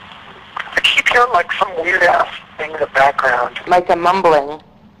keep hearing, like, some weird-ass thing in the background. Like a mumbling.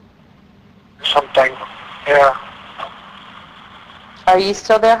 Something. Yeah. Are you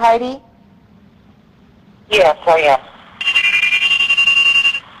still there, Heidi? Yes, I am.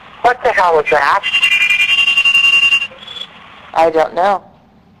 What the hell is that? I don't know.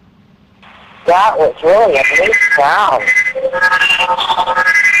 That was really a neat sound.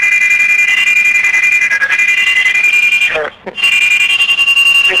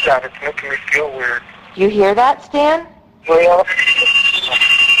 God, it's making me feel weird. You hear that, Stan? Real?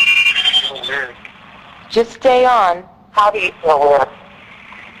 Weird. Just stay on. How do you feel weird?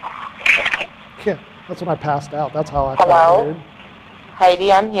 Yeah, that's when I passed out. That's how I Hello? felt weird.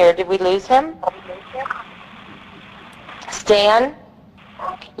 Heidi, I'm here. Did we lose him? Stan?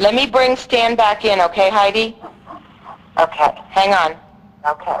 Let me bring Stan back in, okay, Heidi? Okay. Hang on.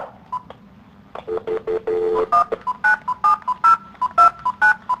 Okay.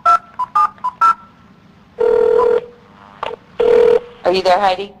 Are you there,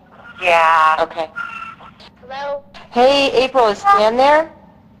 Heidi? Yeah. Okay. Hello? Hey, April, is Stan there?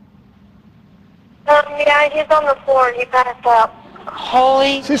 Yeah, he's on the floor. He passed out.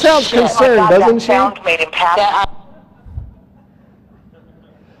 Holy She sounds shit. concerned, Oh my God, doesn't that she? sound made him pass.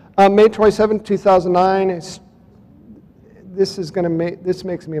 May 27, 2009. This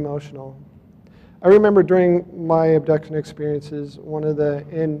makes me emotional. I remember during my abduction experiences,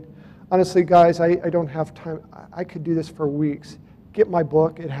 and honestly, guys, I don't have time. I could do this for weeks. Get my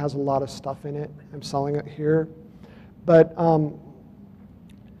book. It has a lot of stuff in it. I'm selling it here. But I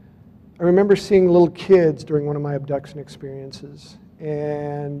remember seeing little kids during one of my abduction experiences.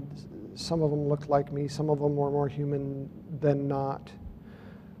 And some of them looked like me. Some of them were more human than not.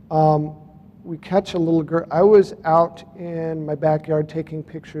 We catch a little girl. I was out in my backyard taking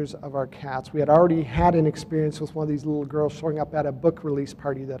pictures of our cats. We had already had an experience with one of these little girls showing up at a book release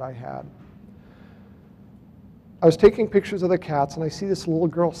party that I had. I was taking pictures of the cats, and I see this little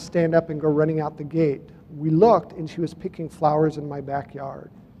girl stand up and go running out the gate. We looked, and she was picking flowers in my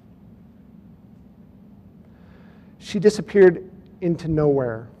backyard. She disappeared into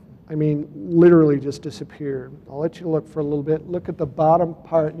nowhere. I mean, literally just disappeared. I'll let you look for a little bit. Look at the bottom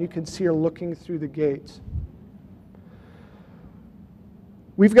part, and you can see her looking through the gates.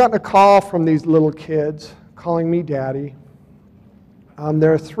 We've gotten a call from these little kids calling me daddy.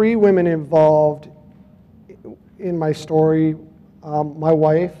 There are 3 women involved in my story. My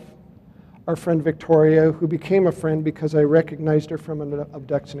wife, our friend Victoria, who became a friend because I recognized her from an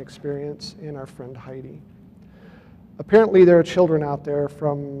abduction experience, and our friend Heidi. Apparently there are children out there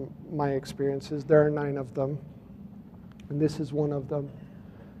from my experiences. There are 9 of them, and this is one of them.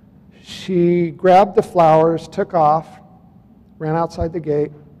 She grabbed the flowers, took off, ran outside the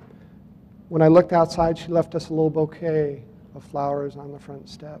gate. When I looked outside, she left us a little bouquet of flowers on the front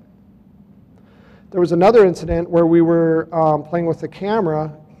step. There was another incident where we were playing with the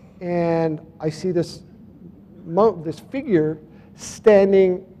camera, and I see this figure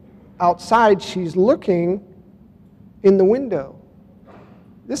standing outside. She's looking in the window.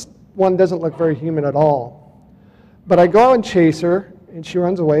 This one doesn't look very human at all. But I go and chase her, and she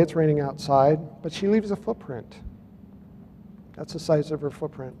runs away. It's raining outside, but she leaves a footprint. That's the size of her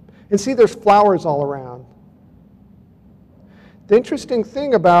footprint. And see, there's flowers all around. The interesting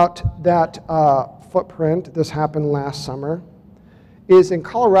thing about that footprint, this happened last summer, is in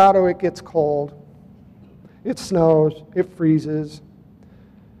Colorado it gets cold. It snows, it freezes.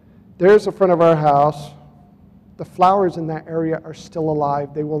 There's the front of our house. The flowers in that area are still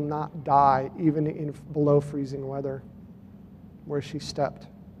alive. They will not die, even in below freezing weather, where she stepped.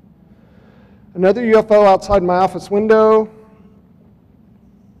 Another UFO outside my office window.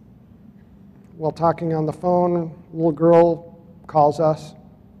 While talking on the phone, a little girl calls us.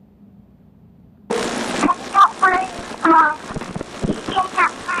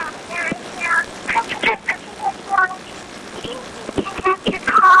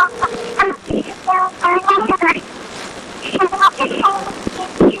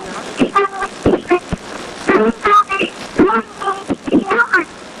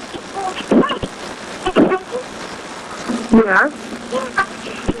 Yeah.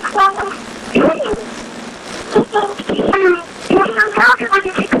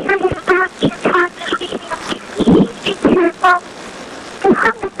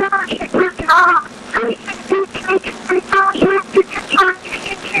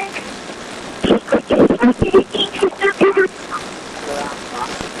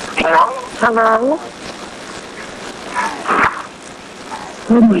 Hello?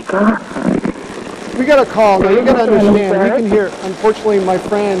 Oh my God. We got a call. Now you got to understand, we can hear, unfortunately my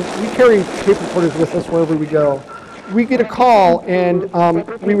friend, we carry tape recorders with us wherever we go. We get a call and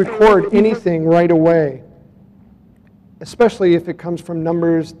we record anything right away, especially if it comes from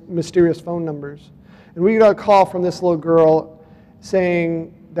numbers, mysterious phone numbers. And we got a call from this little girl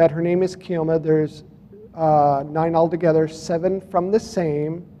saying that her name is Kioma. There's 9 altogether, 7 from the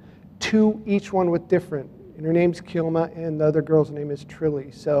same, 2 each one with different. And her name's Kioma, and the other girl's name is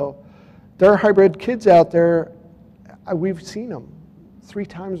Trilly. So There are hybrid kids out there. We've seen them. 3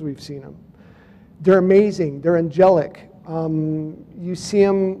 times we've seen them. They're amazing. They're angelic. You see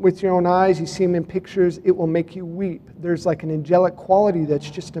them with your own eyes. You see them in pictures. It will make you weep. There's like an angelic quality that's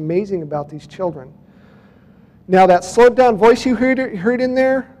just amazing about these children. Now that slowed down voice you heard in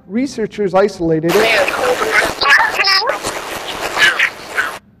there, researchers isolated it.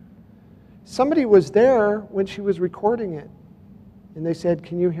 Somebody was there when she was recording it. And they said,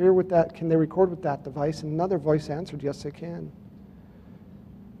 can you hear with that? Can they record with that device? And another voice answered, yes, they can.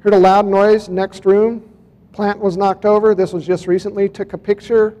 Heard a loud noise, next room. Plant was knocked over. This was just recently. Took a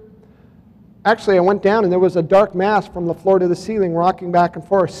picture. Actually, I went down and there was a dark mass from the floor to the ceiling rocking back and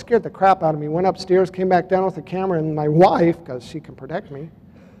forth. Scared the crap out of me. Went upstairs, came back down with the camera, and my wife, because she can protect me,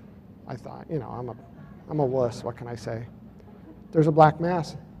 I thought, you know, I'm a wuss. What can I say? There's a black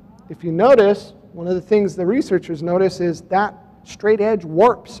mass. If you notice, one of the things the researchers notice is that straight edge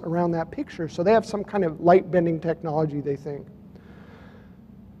warps around that picture. So they have some kind of light bending technology, they think.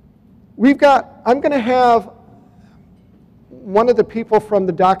 I'm going to have one of the people from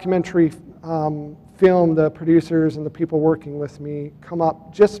the documentary film, the producers and the people working with me, come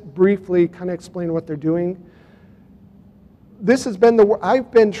up, just briefly kind of explain what they're doing. This has been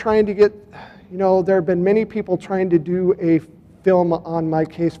I've been trying to get, you know, there have been many people trying to do a film on my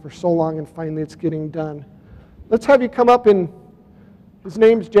case for so long, and finally it's getting done. Let's have you come up, and his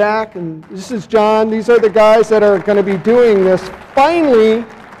name's Jack, and this is John. These are the guys that are going to be doing this. Finally,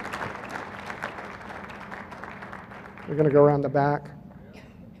 we're going to go around the back.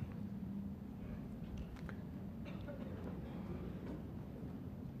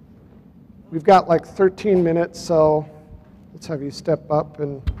 We've got like 13 minutes, so let's have you step up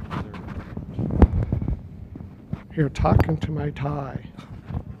and here talking to my tie.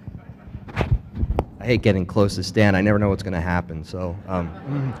 I hate getting close to Stan. I never know what's going to happen. So,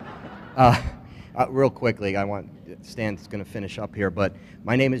 real quickly, Stan's going to finish up here, but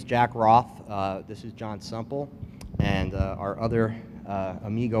my name is Jack Roth. This is John Semple, and our other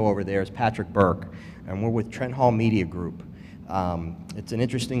amigo over there is Patrick Burke, and we're with Trent Hall Media Group. It's an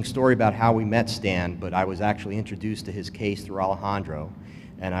interesting story about how we met Stan, but I was actually introduced to his case through Alejandro,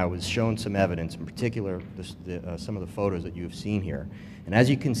 and I was shown some evidence, in particular some of the photos that you have seen here. And as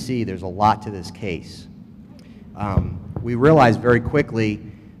you can see, there's a lot to this case. We realized very quickly,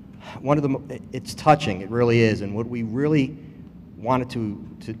 it's touching, it really is, and what we really wanted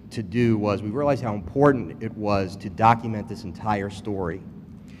to do was, we realized how important it was to document this entire story,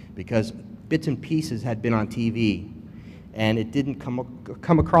 because bits and pieces had been on TV, and it didn't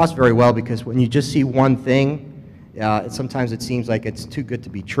come across very well, because when you just see one thing, sometimes it seems like it's too good to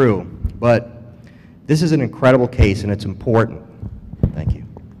be true. But this is an incredible case, and it's important. Thank you.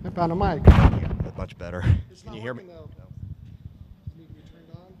 I found a mic. That's much better. Can you hear me? No.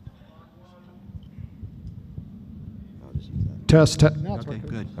 I'll just use that. Test. No, it's okay, working.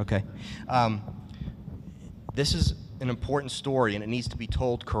 Good. Okay. This is an important story, and it needs to be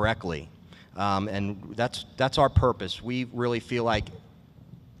told correctly. And that's our purpose. We really feel like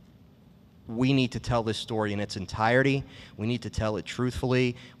we need to tell this story in its entirety. We need to tell it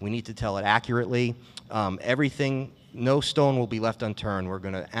truthfully. We need to tell it accurately. Everything, no stone will be left unturned. We're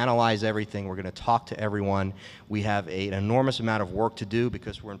going to analyze everything. We're going to talk to everyone. We have an enormous amount of work to do,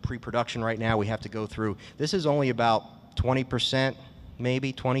 because we're in pre-production right now. We have to go through. This is only about 20%,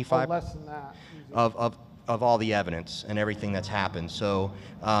 maybe 25%. Less than that. Of all the evidence and everything that's happened. So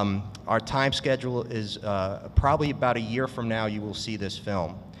our time schedule is probably about a year from now you will see this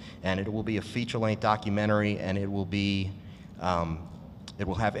film. And it will be a feature-length documentary, and it will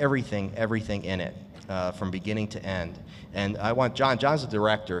have everything in it, from beginning to end. And I want John's the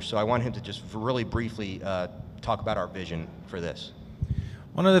director, so I want him to just really briefly talk about our vision for this.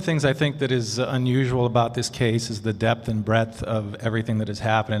 One of the things I think that is unusual about this case is the depth and breadth of everything that has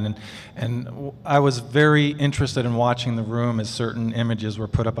happened. And I was very interested in watching the room as certain images were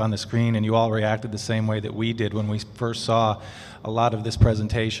put up on the screen, and you all reacted the same way that we did when we first saw a lot of this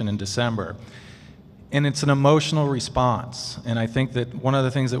presentation in December. And it's an emotional response. And I think that one of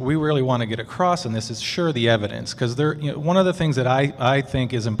the things that we really want to get across in this is, sure, the evidence. Because one of the things that I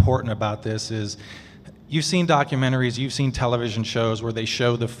think is important about this is, you've seen documentaries, you've seen television shows where they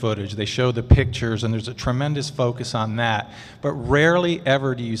show the footage, they show the pictures, and there's a tremendous focus on that. But rarely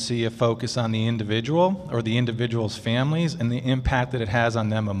ever do you see a focus on the individual or the individual's families and the impact that it has on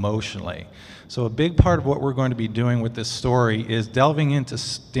them emotionally. So a big part of what we're going to be doing with this story is delving into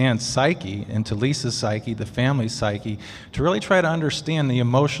Stan's psyche, into Lisa's psyche, the family's psyche, to really try to understand the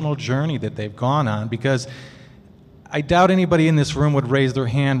emotional journey that they've gone on, because I doubt anybody in this room would raise their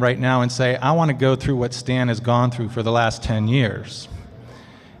hand right now and say, I want to go through what Stan has gone through for the last 10 years.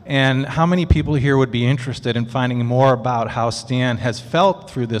 And how many people here would be interested in finding more about how Stan has felt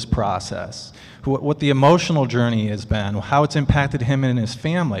through this process, what the emotional journey has been, how it's impacted him and his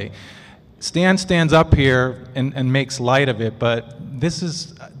family? Stan stands up here and makes light of it, but this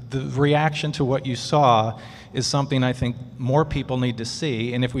is the reaction to what you saw is something I think more people need to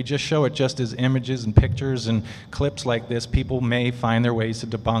see, and if we just show it just as images and pictures and clips like this, people may find their ways to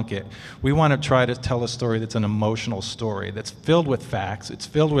debunk it. We want to try to tell a story that's an emotional story, that's filled with facts, it's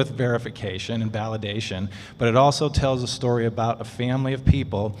filled with verification and validation, but it also tells a story about a family of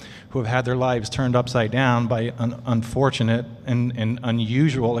people who have had their lives turned upside down by an unfortunate and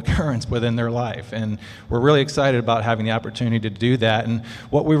unusual occurrence within their life. And we're really excited about having the opportunity to do that. And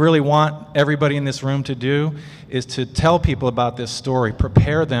what we really want everybody in this room to do is to tell people about this story,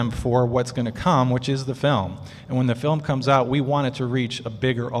 prepare them for what's going to come, which is the film. And when the film comes out, we want it to reach a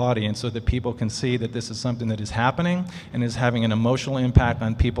bigger audience so that people can see that this is something that is happening and is having an emotional impact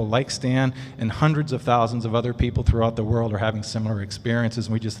on people like Stan, and hundreds of thousands of other people throughout the world are having similar experiences,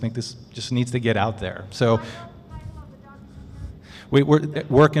 and we just think this just needs to get out there. So we're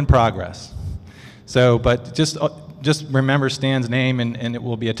work in progress. So, but just remember Stan's name, and it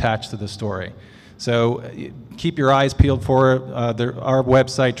will be attached to the story. So keep your eyes peeled for it. Our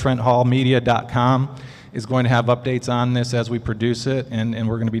website, TrentHallMedia.com, is going to have updates on this as we produce it, and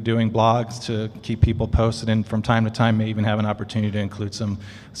we're going to be doing blogs to keep people posted, and from time to time may even have an opportunity to include some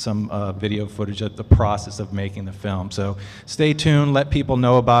video footage of the process of making the film. So stay tuned, let people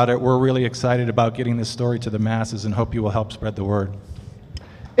know about it. We're really excited about getting this story to the masses and hope you will help spread the word.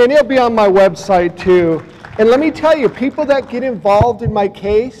 And it'll be on my website too. And let me tell you, people that get involved in my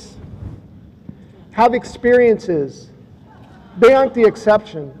case have experiences. They aren't the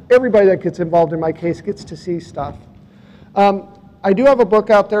exception. Everybody that gets involved in my case gets to see stuff. I do have a book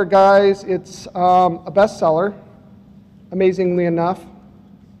out there, guys. It's a bestseller, amazingly enough.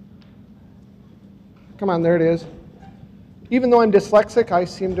 Come on, there it is. Even though I'm dyslexic, I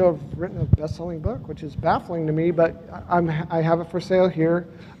seem to have written a best-selling book, which is baffling to me, but I have it for sale here.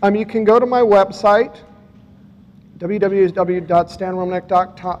 You can go to my website,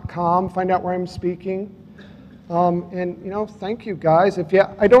 www.stanromanek.com, find out where I'm speaking. And thank you guys.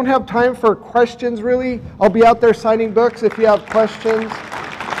 I don't have time for questions really. I'll be out there signing books if you have questions.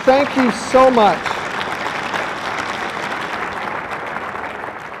 Thank you so much.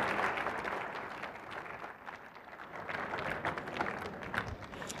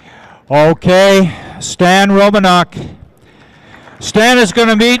 Okay, Stan Romanek. Stan is going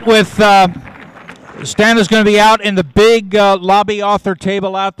to meet with. Stan is going to be out in the big lobby author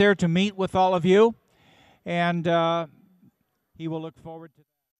table out there to meet with all of you, and he will look forward to